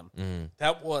Coliseum,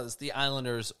 that was the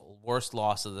Islanders' worst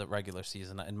loss of the regular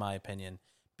season, in my opinion,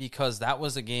 because that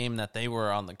was a game that they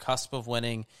were on the cusp of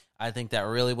winning. I think that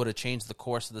really would have changed the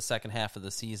course of the second half of the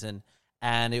season,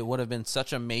 and it would have been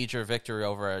such a major victory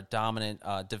over a dominant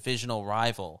divisional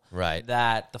rival. Right.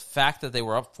 That the fact that they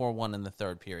were up 4-1 in the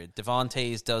third period,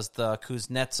 Devontae's does the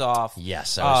Kuznetsov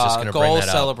Yes, I was just going to bring goal that up.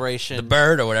 celebration. The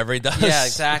bird or whatever he does. Yeah,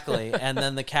 exactly. And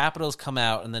then the Capitals come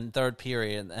out in the third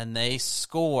period, and they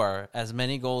score as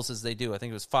many goals as they do. I think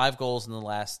it was 5 goals in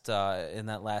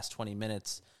that last 20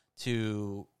 minutes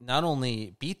to not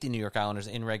only beat the New York Islanders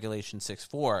in regulation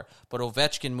 6-4, but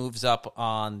Ovechkin moves up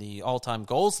on the all-time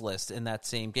goals list in that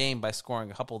same game by scoring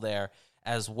a couple there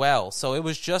as well. So it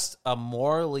was just a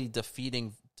morally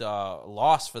defeating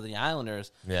loss for the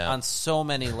Islanders on so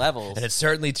many levels. And it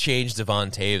certainly changed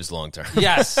Devon Taves long term.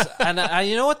 Yes, and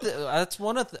you know what? That's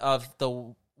one of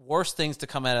the worst things to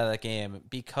come out of that game,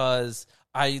 because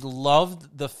I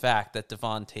loved the fact that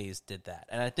Devon Taves did that,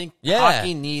 and I think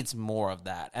hockey needs more of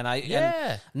that. And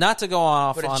and not to go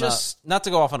off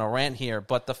on a rant here,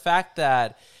 but the fact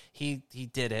that he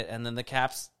did it, and then the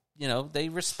Caps, they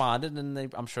responded,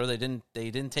 and I'm sure they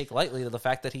didn't take lightly to the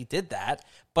fact that he did that.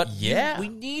 But we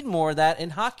need more of that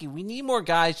in hockey. We need more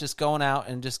guys just going out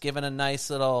and just giving a nice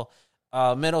little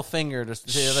middle finger to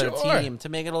the other team to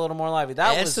make it a little more lively.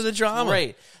 That adds was to the drama.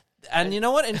 Great. And you know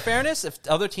what? In fairness, if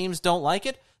other teams don't like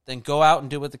it, then go out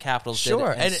and do what the Capitals did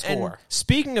and score. And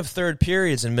speaking of third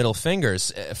periods and middle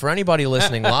fingers, for anybody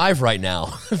listening live right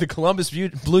now, the Columbus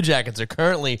Blue Jackets are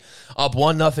currently up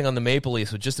 1-0 on the Maple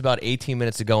Leafs with just about 18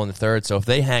 minutes to go in the third. So if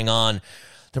they hang on,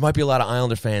 there might be a lot of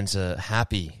Islander fans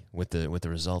happy with the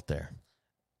result there.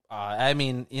 I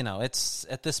mean, it's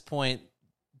at this point,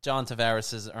 John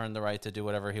Tavares has earned the right to do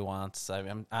whatever he wants.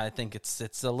 I think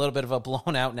it's a little bit of a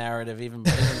blown out narrative, even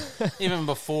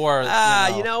before.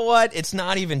 You know what? It's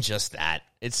not even just that.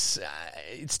 It's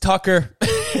Tucker.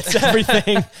 It's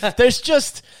everything. There's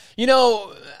just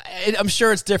I'm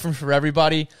sure it's different for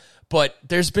everybody, but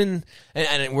there's been,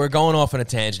 and we're going off on a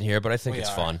tangent here, but I think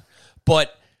it's fun.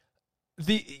 But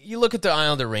you look at the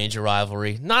Islander Ranger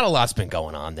rivalry. Not a lot's been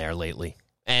going on there lately.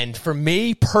 And for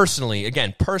me personally, I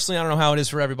don't know how it is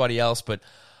for everybody else, but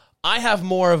I have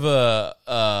more of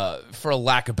a, for a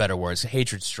lack of better words,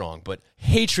 hatred's strong, but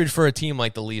hatred for a team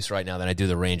like the Leafs right now than I do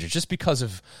the Rangers, just because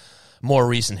of more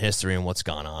recent history and what's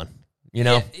gone on.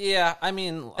 Yeah. I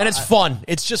mean, and it's fun.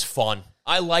 It's just fun.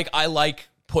 I like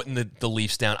putting the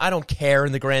Leafs down. I don't care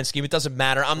in the grand scheme. It doesn't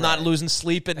matter. I'm not losing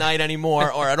sleep at night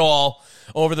anymore or at all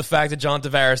over the fact that John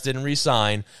Tavares didn't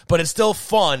re-sign, but it's still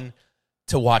fun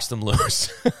to watch them lose.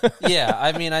 Yeah,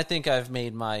 I mean, I think I've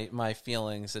made my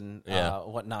feelings and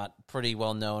whatnot pretty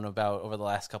well known about over the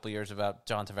last couple of years about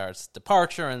John Tavares'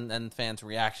 departure and fans'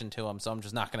 reaction to him, so I'm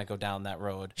just not going to go down that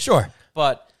road. Sure.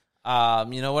 But,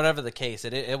 whatever the case,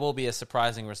 it will be a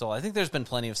surprising result. I think there's been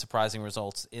plenty of surprising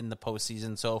results in the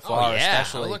postseason so far,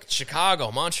 especially. Look at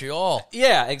Chicago, Montreal.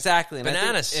 Yeah, exactly. And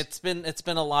Bananas. It's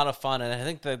been a lot of fun, and I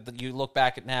think that you look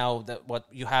back at now that what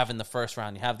you have in the first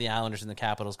round, you have the Islanders and the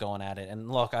Capitals going at it.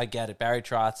 And look, I get it. Barry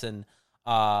Trotz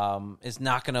is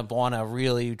not going to want to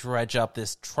really dredge up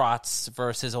this Trotz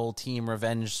versus old team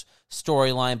revenge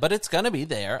storyline, but it's going to be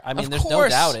there. I mean, there's no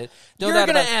doubt it. You're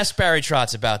going to ask Barry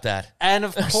Trotz about that. And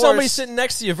of course, somebody sitting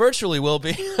next to you virtually will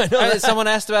be. I know someone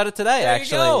asked about it today, there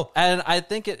actually. You go. And I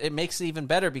think it makes it even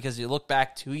better because you look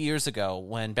back 2 years ago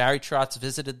when Barry Trotz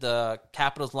visited the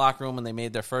Capitals locker room when they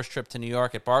made their first trip to New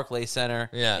York at Barclays Center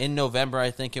in November,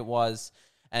 I think it was.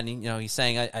 And, he's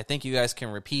saying, I think you guys can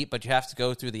repeat, but you have to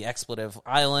go through the expletive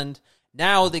island.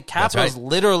 Now the Capitals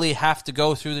literally have to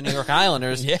go through the New York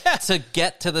Islanders to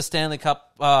get to the Stanley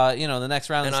Cup, the next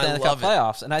round of the Stanley Cup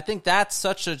playoffs. And I think that's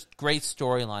such a great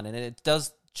storyline, and it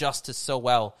does justice so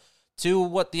well to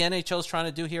what the NHL is trying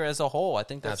to do here as a whole. I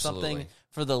think that's something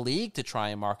for the league to try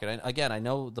and market. Again, I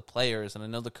know the players and I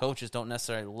know the coaches don't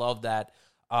necessarily love that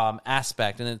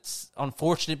aspect, and it's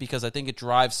unfortunate because I think it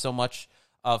drives so much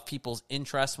of people's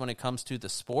interest when it comes to the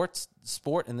sport,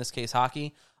 in this case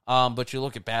hockey. But you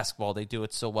look at basketball, they do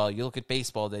it so well. You look at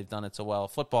baseball, they've done it so well.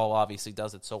 Football obviously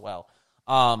does it so well.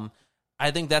 I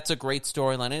think that's a great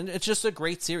storyline, and it's just a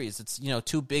great series. It's,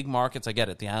 two big markets. I get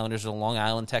it. The Islanders are Long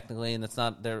Island technically, and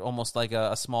they're almost like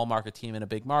a small market team in a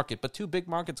big market, but two big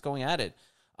markets going at it.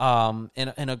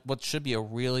 In what should be a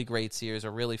really great series,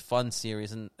 a really fun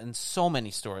series, and so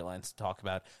many storylines to talk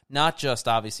about. Not just,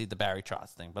 obviously, the Barry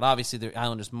Trotz thing, but obviously the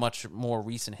Islanders' much more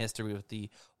recent history with the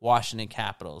Washington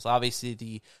Capitals. Obviously,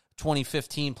 the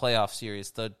 2015 playoff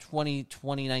series, the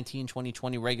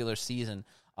 2019-2020 regular season.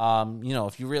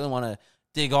 If you really want to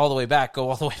dig all the way back, go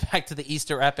all the way back to the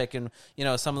Easter Epic and,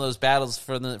 some of those battles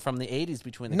from the 80s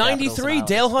between the 93,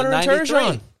 Dale Hunter and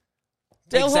Turgeon.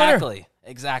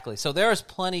 Exactly. So there's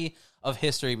plenty of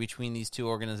history between these two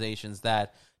organizations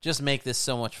that just make this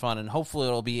so much fun, and hopefully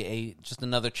it'll be just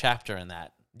another chapter in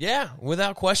that. Yeah,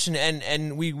 without question.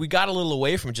 And we got a little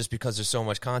away from it just because there's so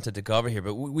much content to cover here,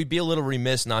 but we'd be a little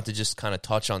remiss not to just kind of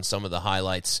touch on some of the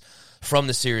highlights from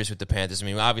the series with the Panthers. I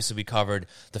mean, obviously we covered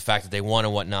the fact that they won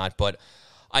and whatnot, but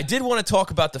I did want to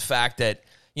talk about the fact that,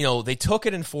 they took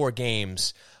it in 4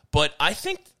 games, but I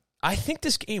think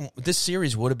this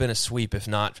series would have been a sweep if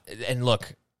not. And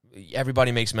look,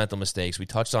 everybody makes mental mistakes. We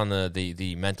touched on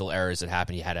the mental errors that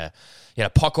happened. You had a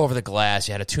puck over the glass,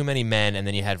 you had too many men, and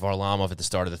then you had Varlamov at the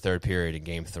start of the third period in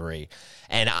Game 3.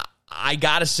 And I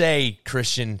gotta say,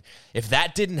 Christian, if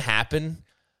that didn't happen,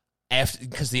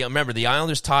 because remember the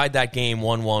Islanders tied that game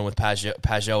 1-1 with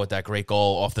Pajot with that great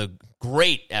goal off the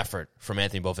great effort from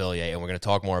Anthony Beauvillier, and we're going to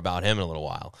talk more about him in a little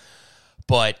while.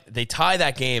 But they tie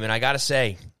that game, and I gotta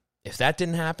say, if that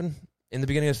didn't happen in the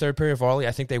beginning of the third period of Varley,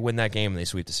 I think they win that game and they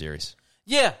sweep the series.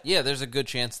 Yeah, there's a good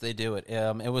chance they do it.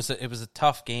 It was a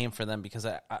tough game for them because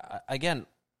again,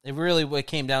 it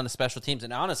came down to special teams,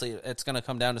 and honestly, it's going to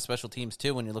come down to special teams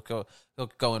too when you look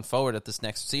going forward at this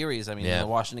next series. I mean, the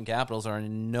Washington Capitals are a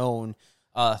known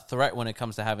threat when it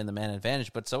comes to having the man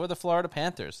advantage, but so are the Florida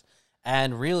Panthers.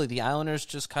 And really, the Islanders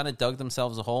just kind of dug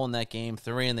themselves a hole in that Game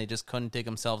 3, and they just couldn't dig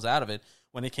themselves out of it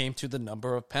when it came to the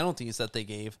number of penalties that they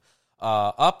gave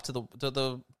up to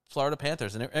the Florida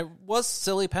Panthers. And it was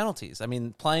silly penalties. I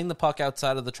mean, playing the puck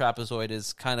outside of the trapezoid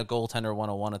is kind of goaltender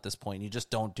 101 at this point. You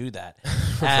just don't do that.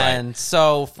 And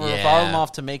so for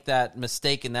Varlamov to make that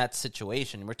mistake in that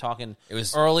situation, we're talking it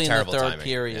was early in the third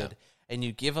period, and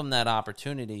you give him that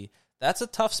opportunity, that's a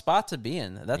tough spot to be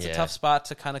in. That's a tough spot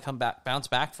to kind of bounce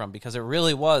back from, because it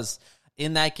really was,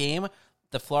 in that game,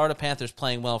 the Florida Panthers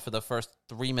playing well for the first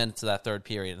 3 minutes of that third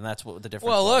period, and that's what the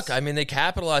difference was. Well, look, I mean, they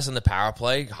capitalized on the power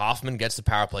play. Hoffman gets the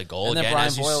power play goal. And then again, Brian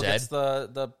as you Boyle said. gets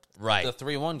the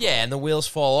 3-1 goal. Yeah, and the wheels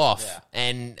fall off. Yeah.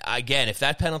 And again, if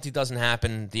that penalty doesn't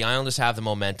happen, the Islanders have the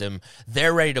momentum.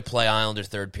 They're ready to play Islander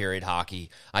third period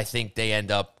hockey. I think they end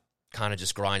up kind of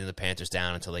just grinding the Panthers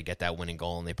down until they get that winning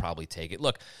goal, and they probably take it.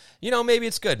 Look, maybe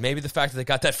it's good. Maybe the fact that they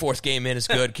got that 4th game in is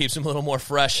good. Keeps them a little more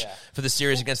fresh for the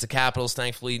series against the Capitals.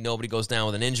 Thankfully, nobody goes down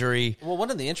with an injury. Well, one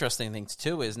of the interesting things,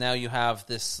 too, is now you have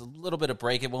this little bit of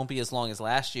break. It won't be as long as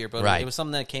last year, but it was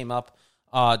something that came up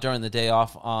during the day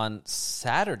off on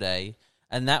Saturday,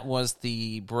 and that was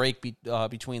the break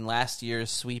between last year's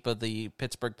sweep of the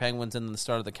Pittsburgh Penguins and the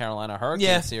start of the Carolina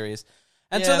Hurricanes series.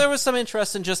 And so there was some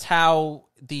interest in just how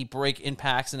the break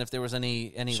impacts and if there was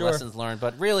any lessons learned.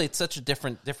 But really, it's such a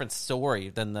different story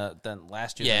than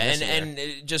last year. Yeah,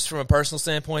 and just from a personal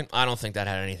standpoint, I don't think that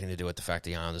had anything to do with the fact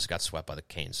the Islanders got swept by the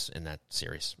Canes in that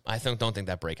series. I don't think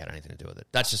that break had anything to do with it.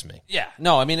 That's just me. Yeah,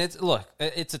 no, I mean, it's a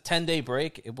 10-day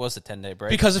break. It was a 10-day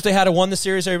break. Because if they had won the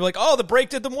series, they'd be like, oh, the break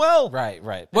did them well. Right.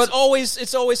 But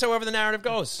it's always however the narrative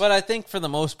goes. But I think for the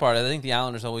most part, I think the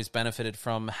Islanders always benefited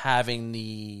from having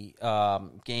the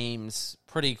games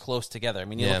pretty close together. I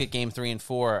mean, you look at Game 3 and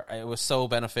 4, it was so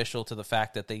beneficial to the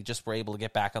fact that they just were able to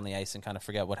get back on the ice and kind of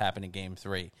forget what happened in Game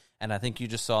 3. And I think you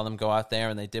just saw them go out there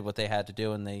and they did what they had to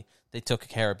do, and they took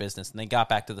care of business, and they got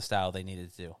back to the style they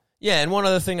needed to do. Yeah, and one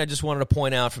other thing I just wanted to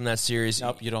point out from that series.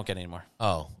 Nope, you don't get any more.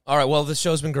 Oh, all right. Well, this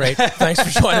show's been great. Thanks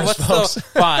for joining us, folks.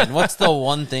 Fine. What's the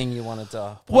one thing you wanted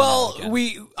to point out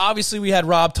again? we had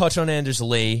Rob touch on Anders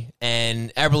Lee,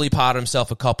 and Eberle potted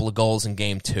himself a couple of goals in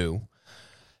Game 2.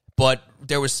 But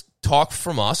there was talk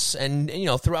from us and,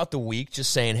 throughout the week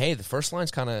just saying, hey, the first line's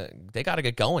they got to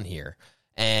get going here.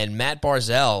 And Matt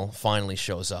Barzal finally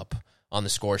shows up on the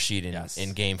score sheet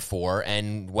in Game 4,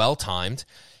 and well-timed.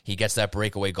 He gets that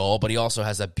breakaway goal, but he also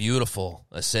has that beautiful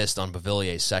assist on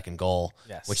Beauvillier's second goal,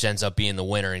 which ends up being the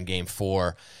winner in Game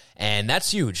 4. And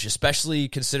that's huge, especially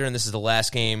considering this is the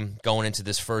last game going into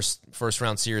this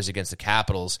first-round series against the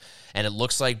Capitals. And it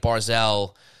looks like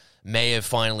Barzal may have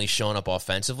finally shown up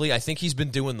offensively. I think he's been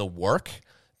doing the work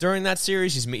during that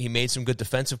series. He made some good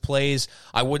defensive plays.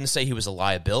 I wouldn't say he was a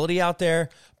liability out there,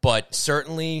 but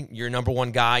certainly your number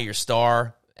one guy, your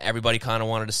star, everybody kind of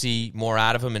wanted to see more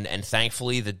out of him, and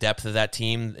thankfully the depth of that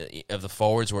team, of the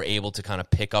forwards, were able to kind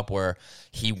of pick up where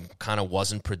he kind of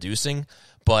wasn't producing.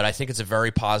 But I think it's a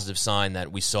very positive sign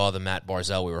that we saw the Matt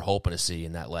Barzal we were hoping to see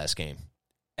in that last game.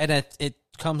 And it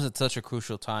comes at such a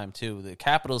crucial time, too. The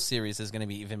Capitals series is going to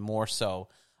be even more so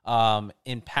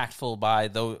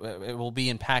impactful it will be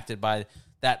impacted by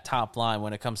that top line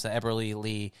when it comes to Eberle,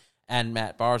 Lee, and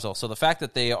Matt Barzal. So the fact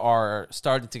that they are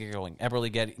starting to get going,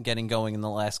 Eberle getting going in the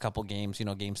last couple games,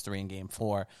 Games 3 and Game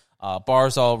 4,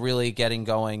 Barzal really getting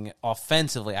going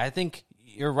offensively. I think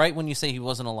you're right when you say he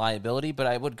wasn't a liability, but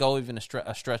I would go even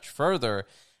a stretch further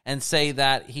and say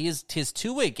that his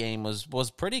two-way game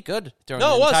was pretty good during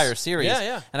No, the it was. entire series.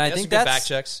 Yeah. And I He has think some good that's back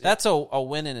checks. that's a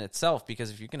win in itself, because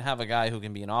if you can have a guy who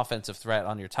can be an offensive threat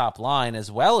on your top line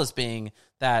as well as being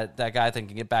that guy that can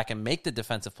get back and make the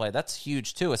defensive play, that's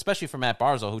huge too, especially for Matt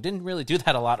Barzal, who didn't really do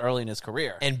that a lot early in his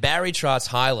career. And Barry Trotz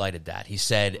highlighted that. He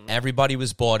said everybody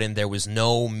was bought in. There was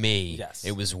no me. Yes.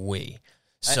 It was we.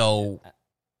 So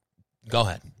go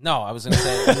ahead. No, I was going to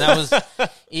say, and that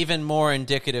was even more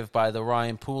indicative by the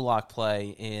Ryan Pulock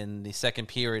play in the second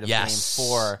period of Yes. Game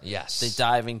 4. Yes. The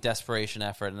diving desperation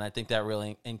effort, and I think that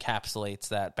really encapsulates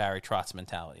that Barry Trotz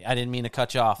mentality. I didn't mean to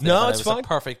cut you off there, No, but it's it was fine. a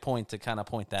perfect point to kind of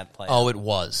point that play Oh, out. it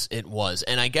was. It was.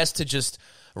 And I guess to just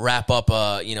wrap up,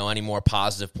 any more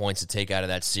positive points to take out of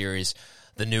that series,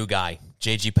 the new guy,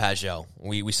 JG Pageau.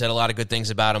 We said a lot of good things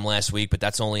about him last week, but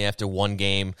that's only after one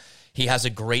game. He has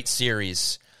a great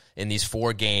series in these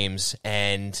 4 games.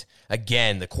 And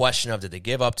again, the question of, did they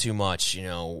give up too much?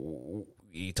 You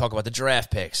talk about the draft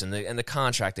picks and the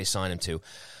contract they signed him to.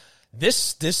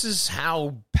 This is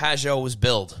how Pageau was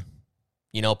billed.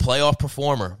 Playoff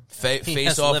performer,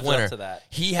 face-off lived winner. up to that.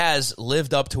 He has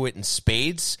lived up to it in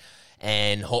spades,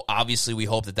 and obviously we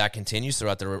hope that continues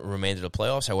throughout the remainder of the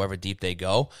playoffs, however deep they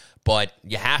go. But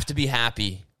you have to be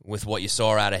happy with what you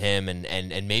saw out of him,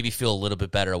 and maybe feel a little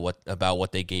bit better about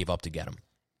what they gave up to get him.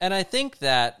 And I think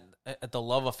that the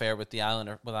love affair with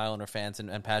Islander fans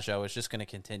and Pageau is just going to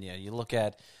continue. You look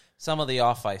at some of the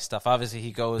off-ice stuff. Obviously,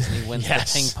 he goes and he wins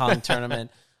Yes. the ping pong tournament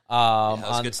that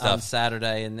was good stuff. on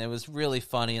Saturday, and it was really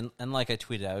funny. And like I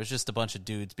tweeted out, it was just a bunch of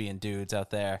dudes being dudes out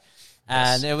there,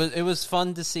 and it was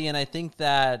fun to see. And I think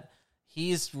that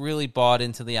he's really bought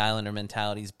into the Islander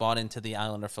mentality. He's bought into the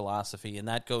Islander philosophy, and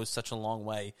that goes such a long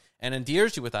way and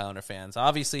endears you with Islander fans.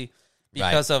 Obviously,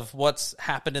 because of what's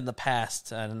happened in the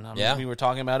past, and we were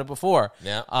talking about it before.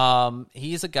 Yeah.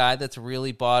 He's a guy that's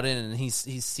really bought in, and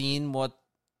he's seen what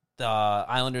the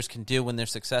Islanders can do when they're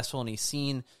successful, and he's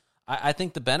seen, I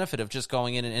think, the benefit of just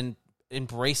going in and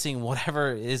embracing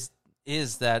whatever is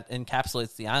that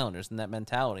encapsulates the Islanders and that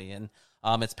mentality, and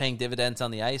it's paying dividends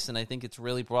on the ice, and I think it's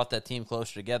really brought that team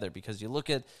closer together, because you look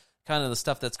at kind of the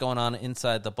stuff that's going on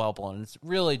inside the bubble, and it's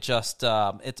really just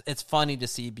it's funny to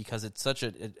see, because it's such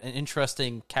an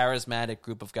interesting, charismatic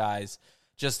group of guys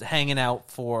just hanging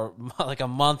out for like a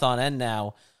month on end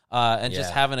now, and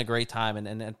just having a great time,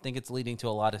 and I think it's leading to a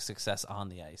lot of success on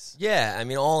the ice. Yeah, I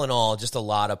mean, all in all, just a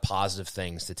lot of positive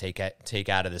things to take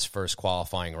out of this first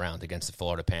qualifying round against the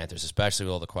Florida Panthers, especially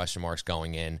with all the question marks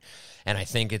going in. And I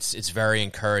think it's very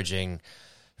encouraging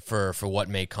for what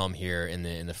may come here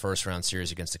in the first round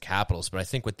series against the Capitals. But I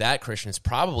think with that, Christian, it's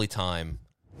probably time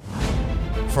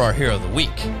for our Hero of the Week,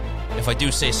 if I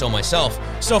do say so myself.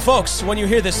 So, folks, when you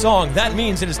hear this song, that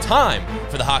means it is time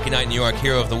for the Hockey Night in New York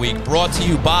Hero of the Week, brought to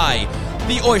you by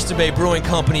the Oyster Bay Brewing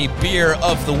Company Beer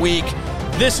of the Week.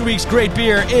 This week's great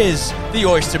beer is the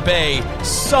Oyster Bay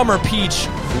Summer Peach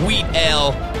Wheat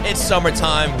Ale. It's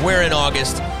summertime. We're in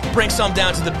August. Bring some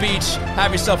down to the beach.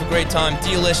 Have yourself a great time.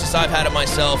 Delicious. I've had it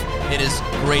myself. It is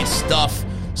great stuff.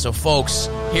 So, folks,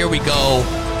 here we go.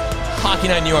 Hockey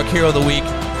Night in New York Hero of the Week.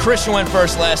 Christian went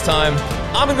first last time.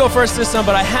 I'm going to go first this time,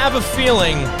 but I have a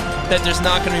feeling that there's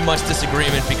not going to be much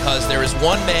disagreement, because there is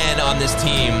one man on this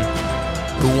team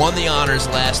who won the honors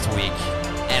last week,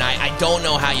 and I don't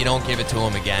know how you don't give it to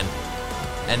him again,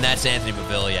 and that's Anthony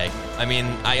Beauvillier. I mean,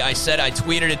 I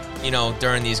tweeted it,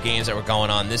 during these games that were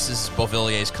going on. This is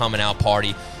Beauvillier's coming out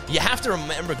party. You have to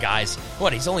remember, guys,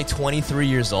 he's only 23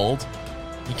 years old.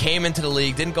 He came into the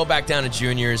league, didn't go back down to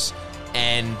juniors,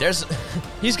 and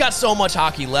he's got so much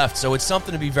hockey left, so it's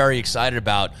something to be very excited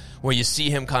about, where you see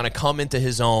him kind of come into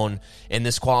his own in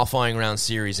this qualifying round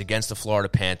series against the Florida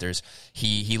Panthers.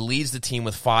 He leads the team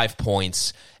with 5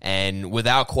 points, and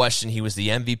without question, he was the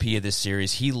MVP of this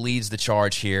series. He leads the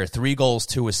charge here. 3 goals,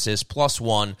 2 assists,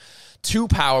 +1, 2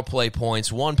 power play points,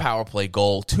 1 power play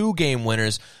goal, 2 game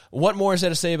winners. What more is there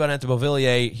to say about Anthony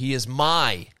Beauvillier? He is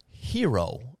my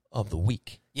Hero of the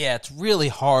Week. Yeah, it's really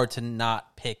hard to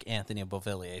not pick Anthony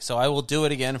Beauvillier. So I will do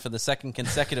it again for the second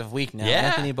consecutive week now. Yeah.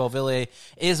 Anthony Beauvillier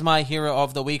is my Hero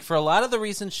of the Week for a lot of the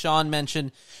reasons Sean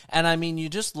mentioned. And I mean, you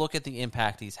just look at the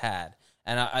impact he's had.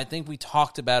 And I think we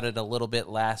talked about it a little bit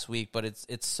last week, but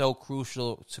it's so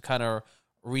crucial to kind of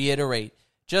reiterate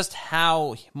just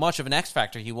how much of an X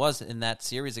factor he was in that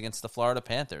series against the Florida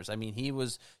Panthers. I mean, he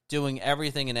was doing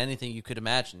everything and anything you could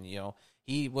imagine,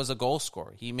 He was a goal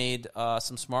scorer. He made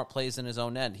some smart plays in his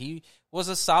own end. He was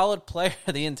a solid player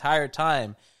the entire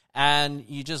time. And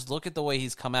you just look at the way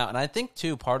he's come out. And I think,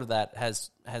 too, part of that has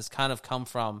kind of come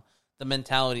from the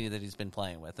mentality that he's been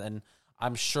playing with. And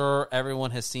I'm sure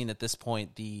everyone has seen at this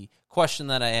point the question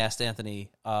that I asked Anthony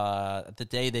the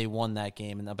day they won that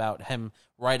game and about him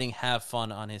writing "have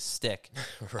fun" on his stick.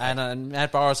 Right. And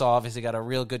Matt Barzal obviously got a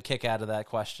real good kick out of that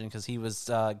question because he was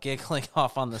giggling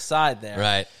off on the side there.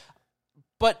 Right.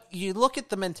 But you look at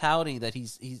the mentality that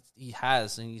he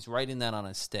has, and he's writing that on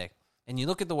his stick, and you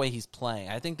look at the way he's playing.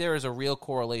 I think there is a real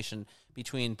correlation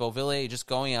between Beauvillier just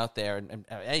going out there, and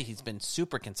he's been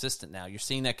super consistent now. You're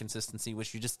seeing that consistency,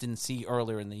 which you just didn't see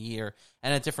earlier in the year,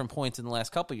 and at different points in the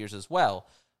last couple of years as well.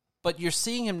 But you're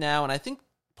seeing him now, and I think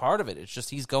part of it is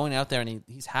just he's going out there and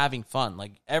he's having fun.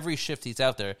 Like, every shift he's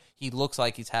out there, he looks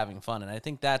like he's having fun. And I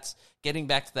think that's getting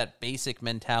back to that basic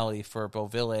mentality for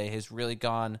Beauvillier has really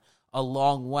gone a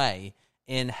long way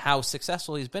in how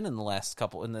successful he's been in the last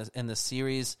couple in the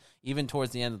series. Even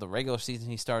towards the end of the regular season,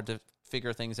 he started to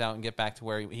figure things out and get back to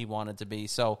where he wanted to be.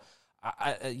 So,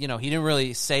 he didn't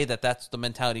really say that that's the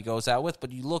mentality he goes out with,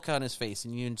 but you look on his face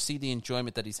and you see the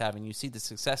enjoyment that he's having. You see the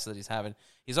success that he's having.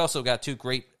 He's also got two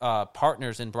great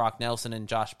partners in Brock Nelson and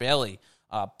Josh Bailey.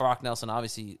 Brock Nelson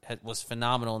obviously was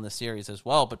phenomenal in the series as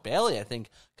well, but Bailey, I think,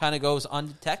 kind of goes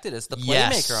undetected as the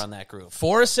playmaker on that group.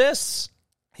 4 assists.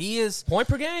 He is point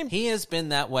per game. He has been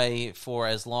that way for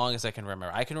as long as I can remember.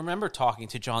 I can remember talking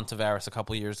to John Tavares a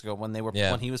couple of years ago when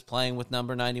he was playing with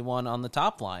number 91 on the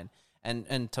top line, and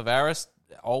Tavares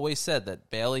always said that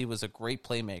Bailey was a great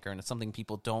playmaker, and it's something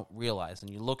people don't realize.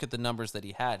 And you look at the numbers that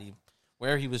he had,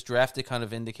 where he was drafted kind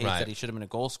of indicates that he should have been a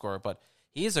goal scorer, but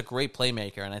he is a great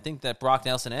playmaker, and I think that Brock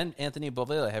Nelson and Anthony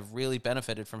Beauvillier have really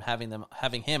benefited from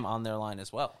having him on their line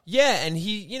as well. Yeah, and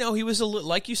he was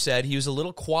like you said, he was a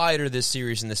little quieter this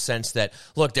series in the sense that,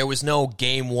 look, there was no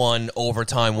game one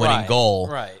overtime winning goal,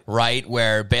 right,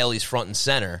 where Bailey's front and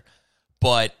center,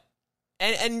 but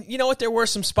and you know what, there were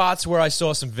some spots where I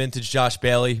saw some vintage Josh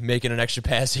Bailey making an extra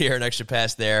pass here, an extra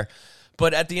pass there,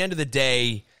 but at the end of the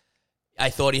day, I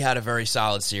thought he had a very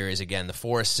solid series. Again, the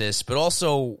 4 assists, but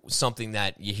also something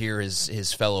that you hear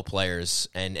his fellow players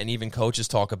and even coaches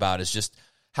talk about is just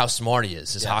how smart he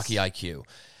is, his hockey IQ.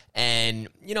 And,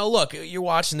 look, you're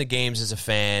watching the games as a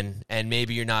fan, and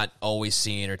maybe you're not always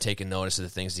seeing or taking notice of the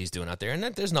things he's doing out there, and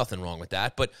there's nothing wrong with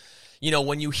that. But,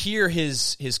 when you hear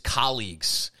his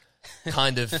colleagues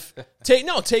kind of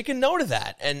taking note of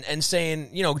that and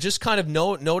saying, just kind of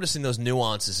noticing those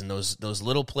nuances and those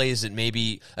little plays that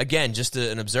maybe, again, just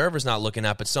an observer's not looking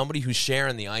at, but somebody who's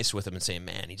sharing the ice with him and saying,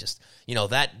 man, he just,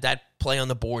 that play on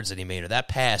the boards that he made, or that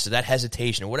pass, or that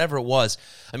hesitation, or whatever it was.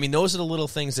 I mean, those are the little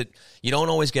things that you don't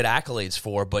always get accolades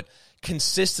for, but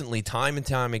consistently, time and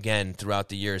time again throughout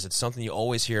the years, it's something you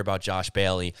always hear about Josh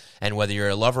Bailey. And whether you're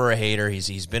a lover or a hater,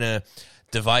 he's been a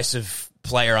divisive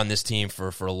player on this team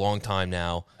for a long time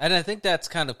now. And I think that's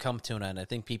kind of come to an end. I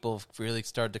think people have really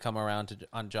started to come around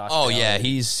on Josh Bailey. Yeah,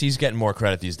 he's getting more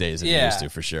credit these days than he used to,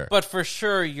 for sure. But for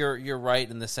sure, you're right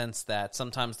in the sense that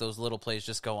sometimes those little plays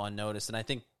just go unnoticed. And I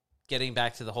think getting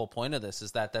back to the whole point of this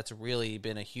is that that's really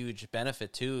been a huge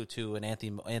benefit to an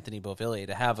Anthony Beauvillier,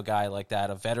 to have a guy like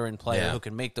that, a veteran player who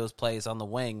can make those plays on the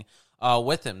wing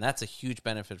with him. That's a huge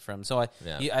benefit for him. So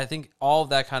I think all of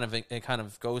that kind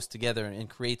of goes together and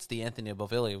creates the Anthony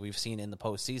Beauvillier we've seen in the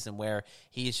postseason, where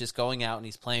he's just going out and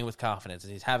he's playing with confidence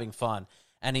and he's having fun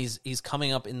and he's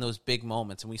coming up in those big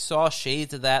moments. And we saw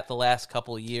shades of that the last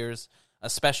couple of years.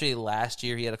 Especially last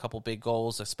year, he had a couple big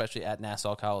goals, especially at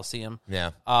Nassau Coliseum. Yeah.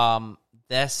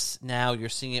 This now you're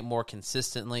seeing it more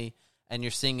consistently, and you're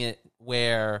seeing it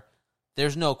where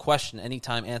there's no question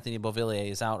anytime Anthony Beauvillier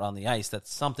is out on the ice that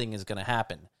something is going to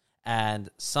happen, and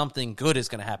something good is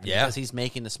going to happen because he's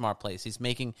making the smart plays. He's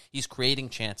creating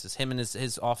chances. Him and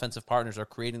his offensive partners are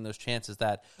creating those chances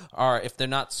that are, if they're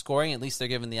not scoring, at least they're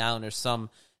giving the Islanders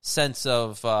some sense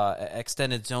of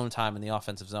extended zone time in the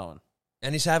offensive zone.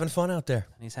 And he's having fun out there.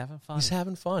 He's having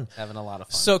fun. Having a lot of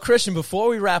fun. So, Christian, before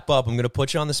we wrap up, I'm going to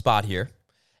put you on the spot here,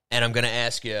 and I'm going to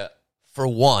ask you for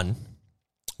one.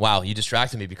 Wow, you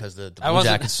distracted me because the Blue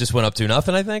Jackets just went up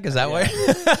 2-0, I think. Is that way?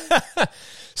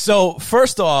 So,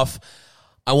 first off,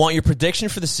 I want your prediction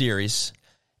for the series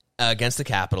against the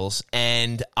Capitals,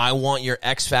 and I want your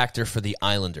X factor for the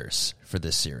Islanders for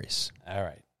this series. All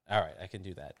right, I can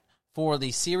do that. For the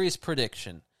series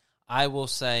prediction, I will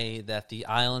say that the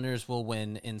Islanders will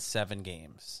win in 7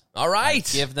 games. All right.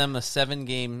 Give them a 7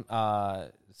 games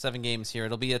here.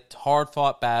 It'll be a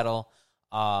hard-fought battle,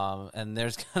 and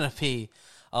there's going to be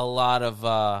a lot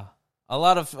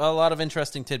of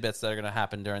interesting tidbits that are going to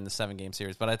happen during the 7-game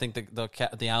series. But I think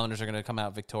the Islanders are going to come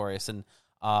out victorious. And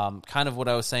kind of what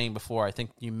I was saying before, I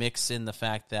think you mix in the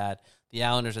fact that the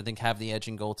Islanders, I think, have the edge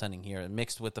in goaltending here,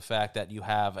 mixed with the fact that you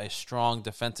have a strong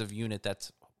defensive unit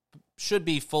that's should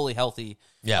be fully healthy.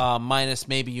 Yeah. Minus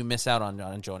maybe you miss out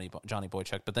on Johnny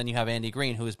Boychuk, but then you have Andy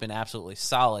Green, who has been absolutely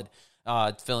solid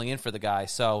filling in for the guy.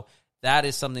 So that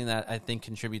is something that I think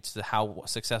contributes to how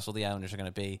successful the Islanders are going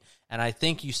to be. And I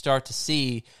think you start to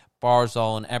see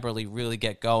Barzal and Eberle really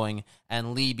get going,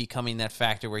 and Lee becoming that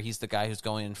factor where he's the guy who's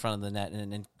going in front of the net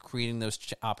and creating those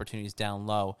opportunities down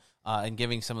low and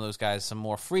giving some of those guys some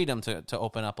more freedom to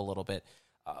open up a little bit.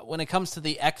 When it comes to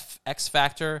the X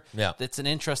factor, that's an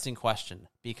interesting question,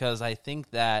 because I think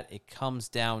that it comes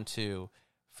down to,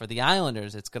 for the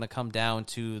Islanders, it's going to come down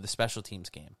to the special teams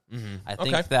game. Mm-hmm. I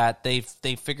think that they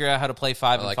figure out how to play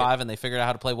 5-5, and they figured out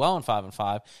how to play well in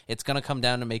 5-5. It's going to come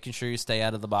down to making sure you stay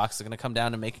out of the box. It's going to come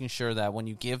down to making sure that when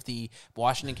you give the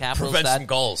Washington Capitals prevent some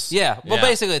goals. Yeah, well,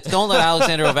 basically, it's don't let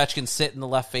Alexander Ovechkin sit in the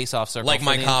left faceoff circle like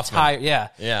Mike Hoffman.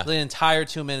 The entire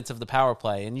 2 minutes of the power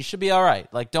play, and you should be all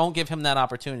right. Like, don't give him that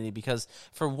opportunity, because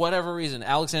for whatever reason,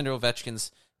 Alexander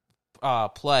Ovechkin's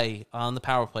play on the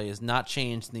power play has not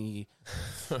changed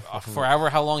forever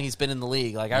how long he's been in the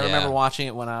league. Like, I remember watching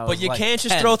it when I was But you can't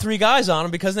just 10. throw 3 guys on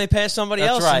him because they pass somebody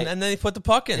else right. and then they put the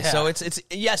puck in. Yeah. So it's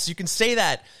yes, you can say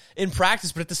that in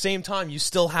practice, but at the same time, you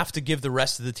still have to give the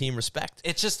rest of the team respect.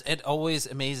 It always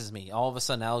amazes me. All of a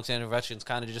sudden, Alexander Ovechkin's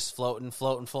kind of just floating.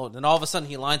 And all of a sudden,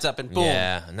 he lines up and boom,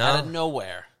 out of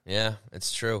nowhere. Yeah,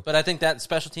 it's true. But I think that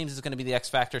special teams is going to be the X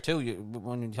factor too.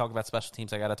 When you talk about special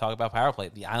teams, I got to talk about power play.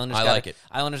 The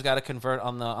Islanders got to convert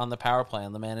on the power play,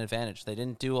 on the man advantage. They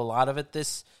didn't do a lot of it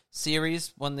this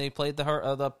series when they played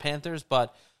the Panthers,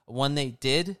 but when they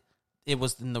did, it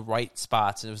was in the right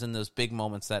spots. It was in those big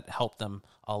moments that helped them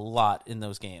a lot in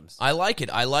those games. I like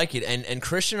it. And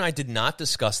Christian and I did not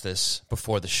discuss this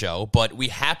before the show, but we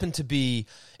happen to be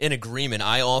in agreement.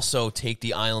 I also take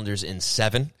the Islanders in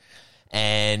 7.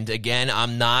 And again,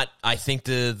 I think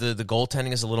the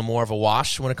goaltending is a little more of a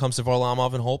wash when it comes to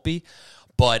Varlamov and Holtby,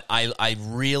 but I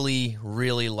really,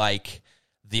 really like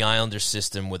the Islanders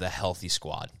system with a healthy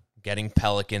squad. Getting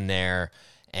Pelech in there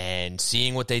and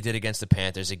seeing what they did against the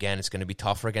Panthers. Again, it's going to be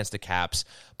tougher against the Caps,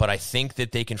 but I think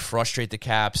that they can frustrate the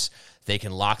Caps. They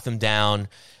can lock them down.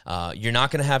 You're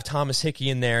not going to have Thomas Hickey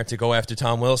in there to go after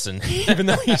Tom Wilson, even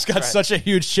though he's got such a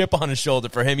huge chip on his shoulder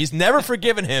for him. He's never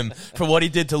forgiven him for what he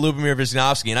did to Lubomir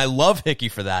Wisnowski, and I love Hickey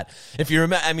for that. If you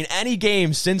remember, any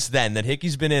game since then that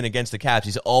Hickey's been in against the Caps,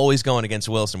 he's always going against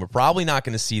Wilson. We're probably not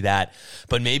going to see that,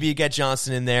 but maybe you get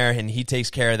Johnson in there and he takes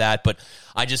care of that. But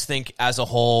I just think as a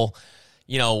whole,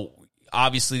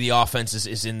 obviously the offense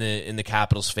is in the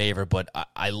Capitals' favor, but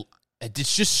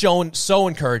it's just so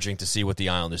encouraging to see what the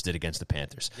Islanders did against the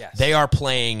Panthers. Yes. They are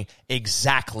playing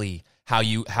exactly how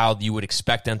you would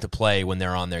expect them to play when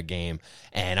they're on their game.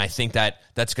 And I think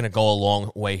that's going to go a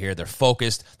long way here. They're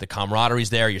focused. The camaraderie's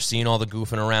there. You're seeing all the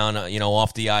goofing around,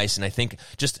 off the ice. And I think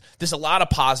just there's a lot of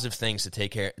positive things to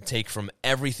take from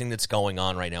everything that's going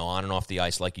on right now on and off the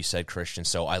ice, like you said, Christian.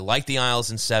 So I like the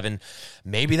Isles in 7.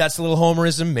 Maybe that's a little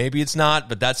homerism. Maybe it's not,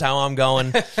 but that's how I'm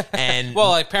going. And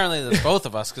well, apparently there's both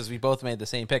of us because we both made the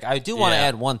same pick. I do want to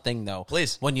add one thing, though.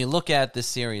 Please. When you look at this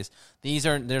series,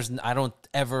 I don't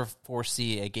ever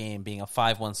foresee a game being a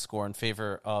 5-1 score in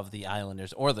favor of the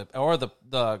Islanders or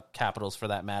the Capitals for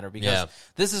that matter, because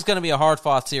this is going to be a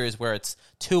hard-fought series where it's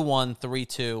 2-1,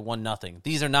 3-2, 1-0.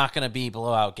 These are not going to be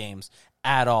blowout games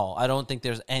at all. I don't think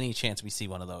there's any chance we see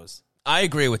one of those. I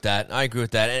agree with that.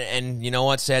 And you know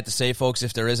what? Sad to say, folks,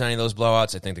 if there is any of those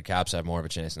blowouts, I think the Caps have more of a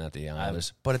chance than the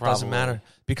Islanders. But it doesn't matter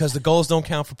because the goals don't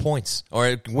count for points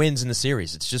or wins in the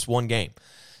series. It's just one game.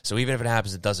 So even if it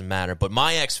happens, it doesn't matter. But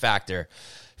my X factor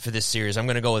for this series, I'm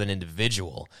going to go with an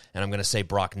individual, and I'm going to say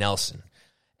Brock Nelson.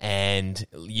 And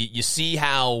you see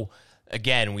how,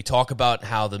 again, we talk about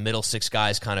how the middle 6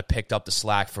 guys kind of picked up the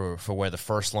slack for where the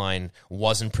first line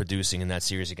wasn't producing in that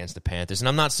series against the Panthers. And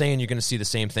I'm not saying you're going to see the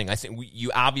same thing. I think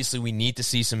we need to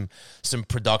see some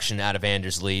production out of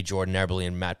Anders Lee, Jordan Eberle,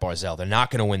 and Matt Barzal. They're not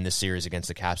going to win this series against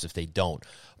the Caps if they don't.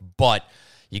 But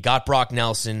you got Brock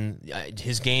Nelson.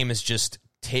 His game is just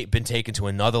been taken to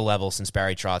another level since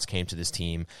Barry Trotz came to this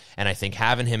team, and I think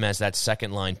having him as that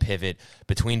second line pivot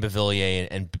between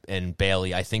Beauvillier and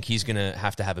Bailey, I think he's going to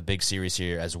have a big series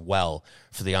here as well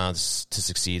for the Islanders to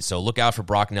succeed. So look out for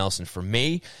Brock Nelson for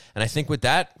me, and I think with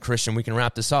that, Christian, we can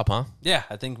wrap this up, huh? Yeah,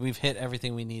 I think we've hit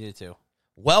everything we needed to.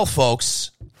 Well,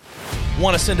 folks,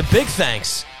 want to send a big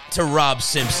thanks to Rob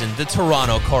Simpson, the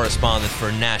Toronto correspondent for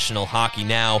National Hockey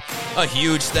Now. A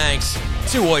huge thanks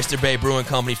to Oyster Bay Brewing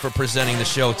Company for presenting the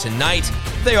show tonight.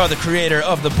 They are the creator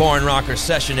of the Barn Rocker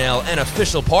Session Ale and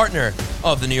official partner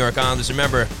of the New York Islanders.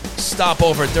 Remember, stop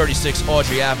over at 36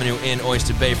 Audrey Avenue in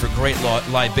Oyster Bay for great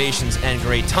libations and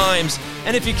great times.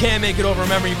 And if you can't make it over,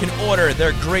 remember, you can order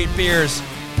their great beers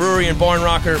brewery and barn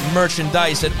rocker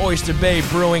merchandise at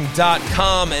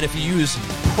oysterbaybrewing.com. And if you use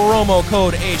promo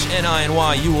code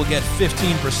HNINY, you will get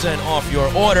 15% off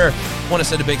your order. Want to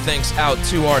send a big thanks out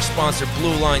to our sponsor,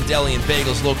 Blue Line Deli and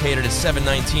Bagels, located at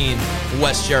 719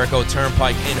 West Jericho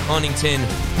Turnpike in Huntington.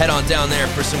 Head on down there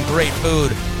for some great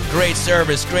food, great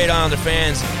service, great Islander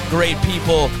fans, great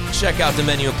people. Check out the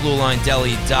menu at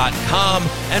BlueLineDeli.com.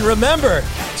 And remember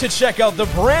to check out the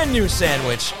brand new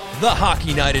sandwich, the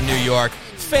Hockey Night in New York.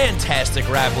 Fantastic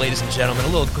wrap, ladies and gentlemen. A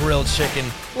little grilled chicken,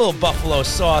 a little buffalo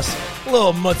sauce, a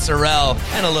little mozzarella,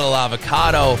 and a little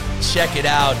avocado. Check it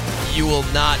out. You will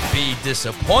not be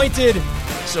disappointed.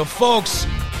 So, folks,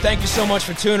 thank you so much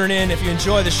for tuning in. If you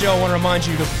enjoy the show, I want to remind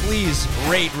you to please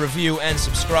rate, review, and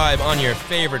subscribe on your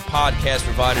favorite podcast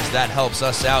providers. That helps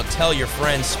us out. Tell your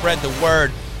friends. Spread the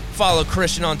word. Follow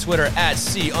Christian on Twitter at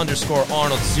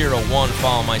C_Arnold01.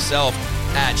 Follow myself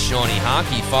at Shawnee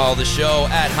Hockey. Follow the show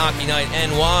at Hockey Night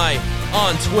NY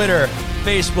on Twitter,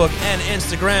 Facebook, and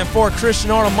Instagram. For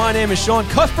Christian Arnold, my name is Sean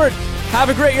Cuthbert. Have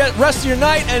a great rest of your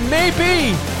night, and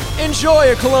maybe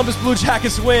enjoy a Columbus Blue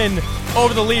Jackets win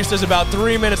over the Leafs. There's about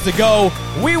 3 minutes to go.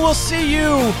 We will see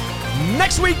you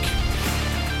next week.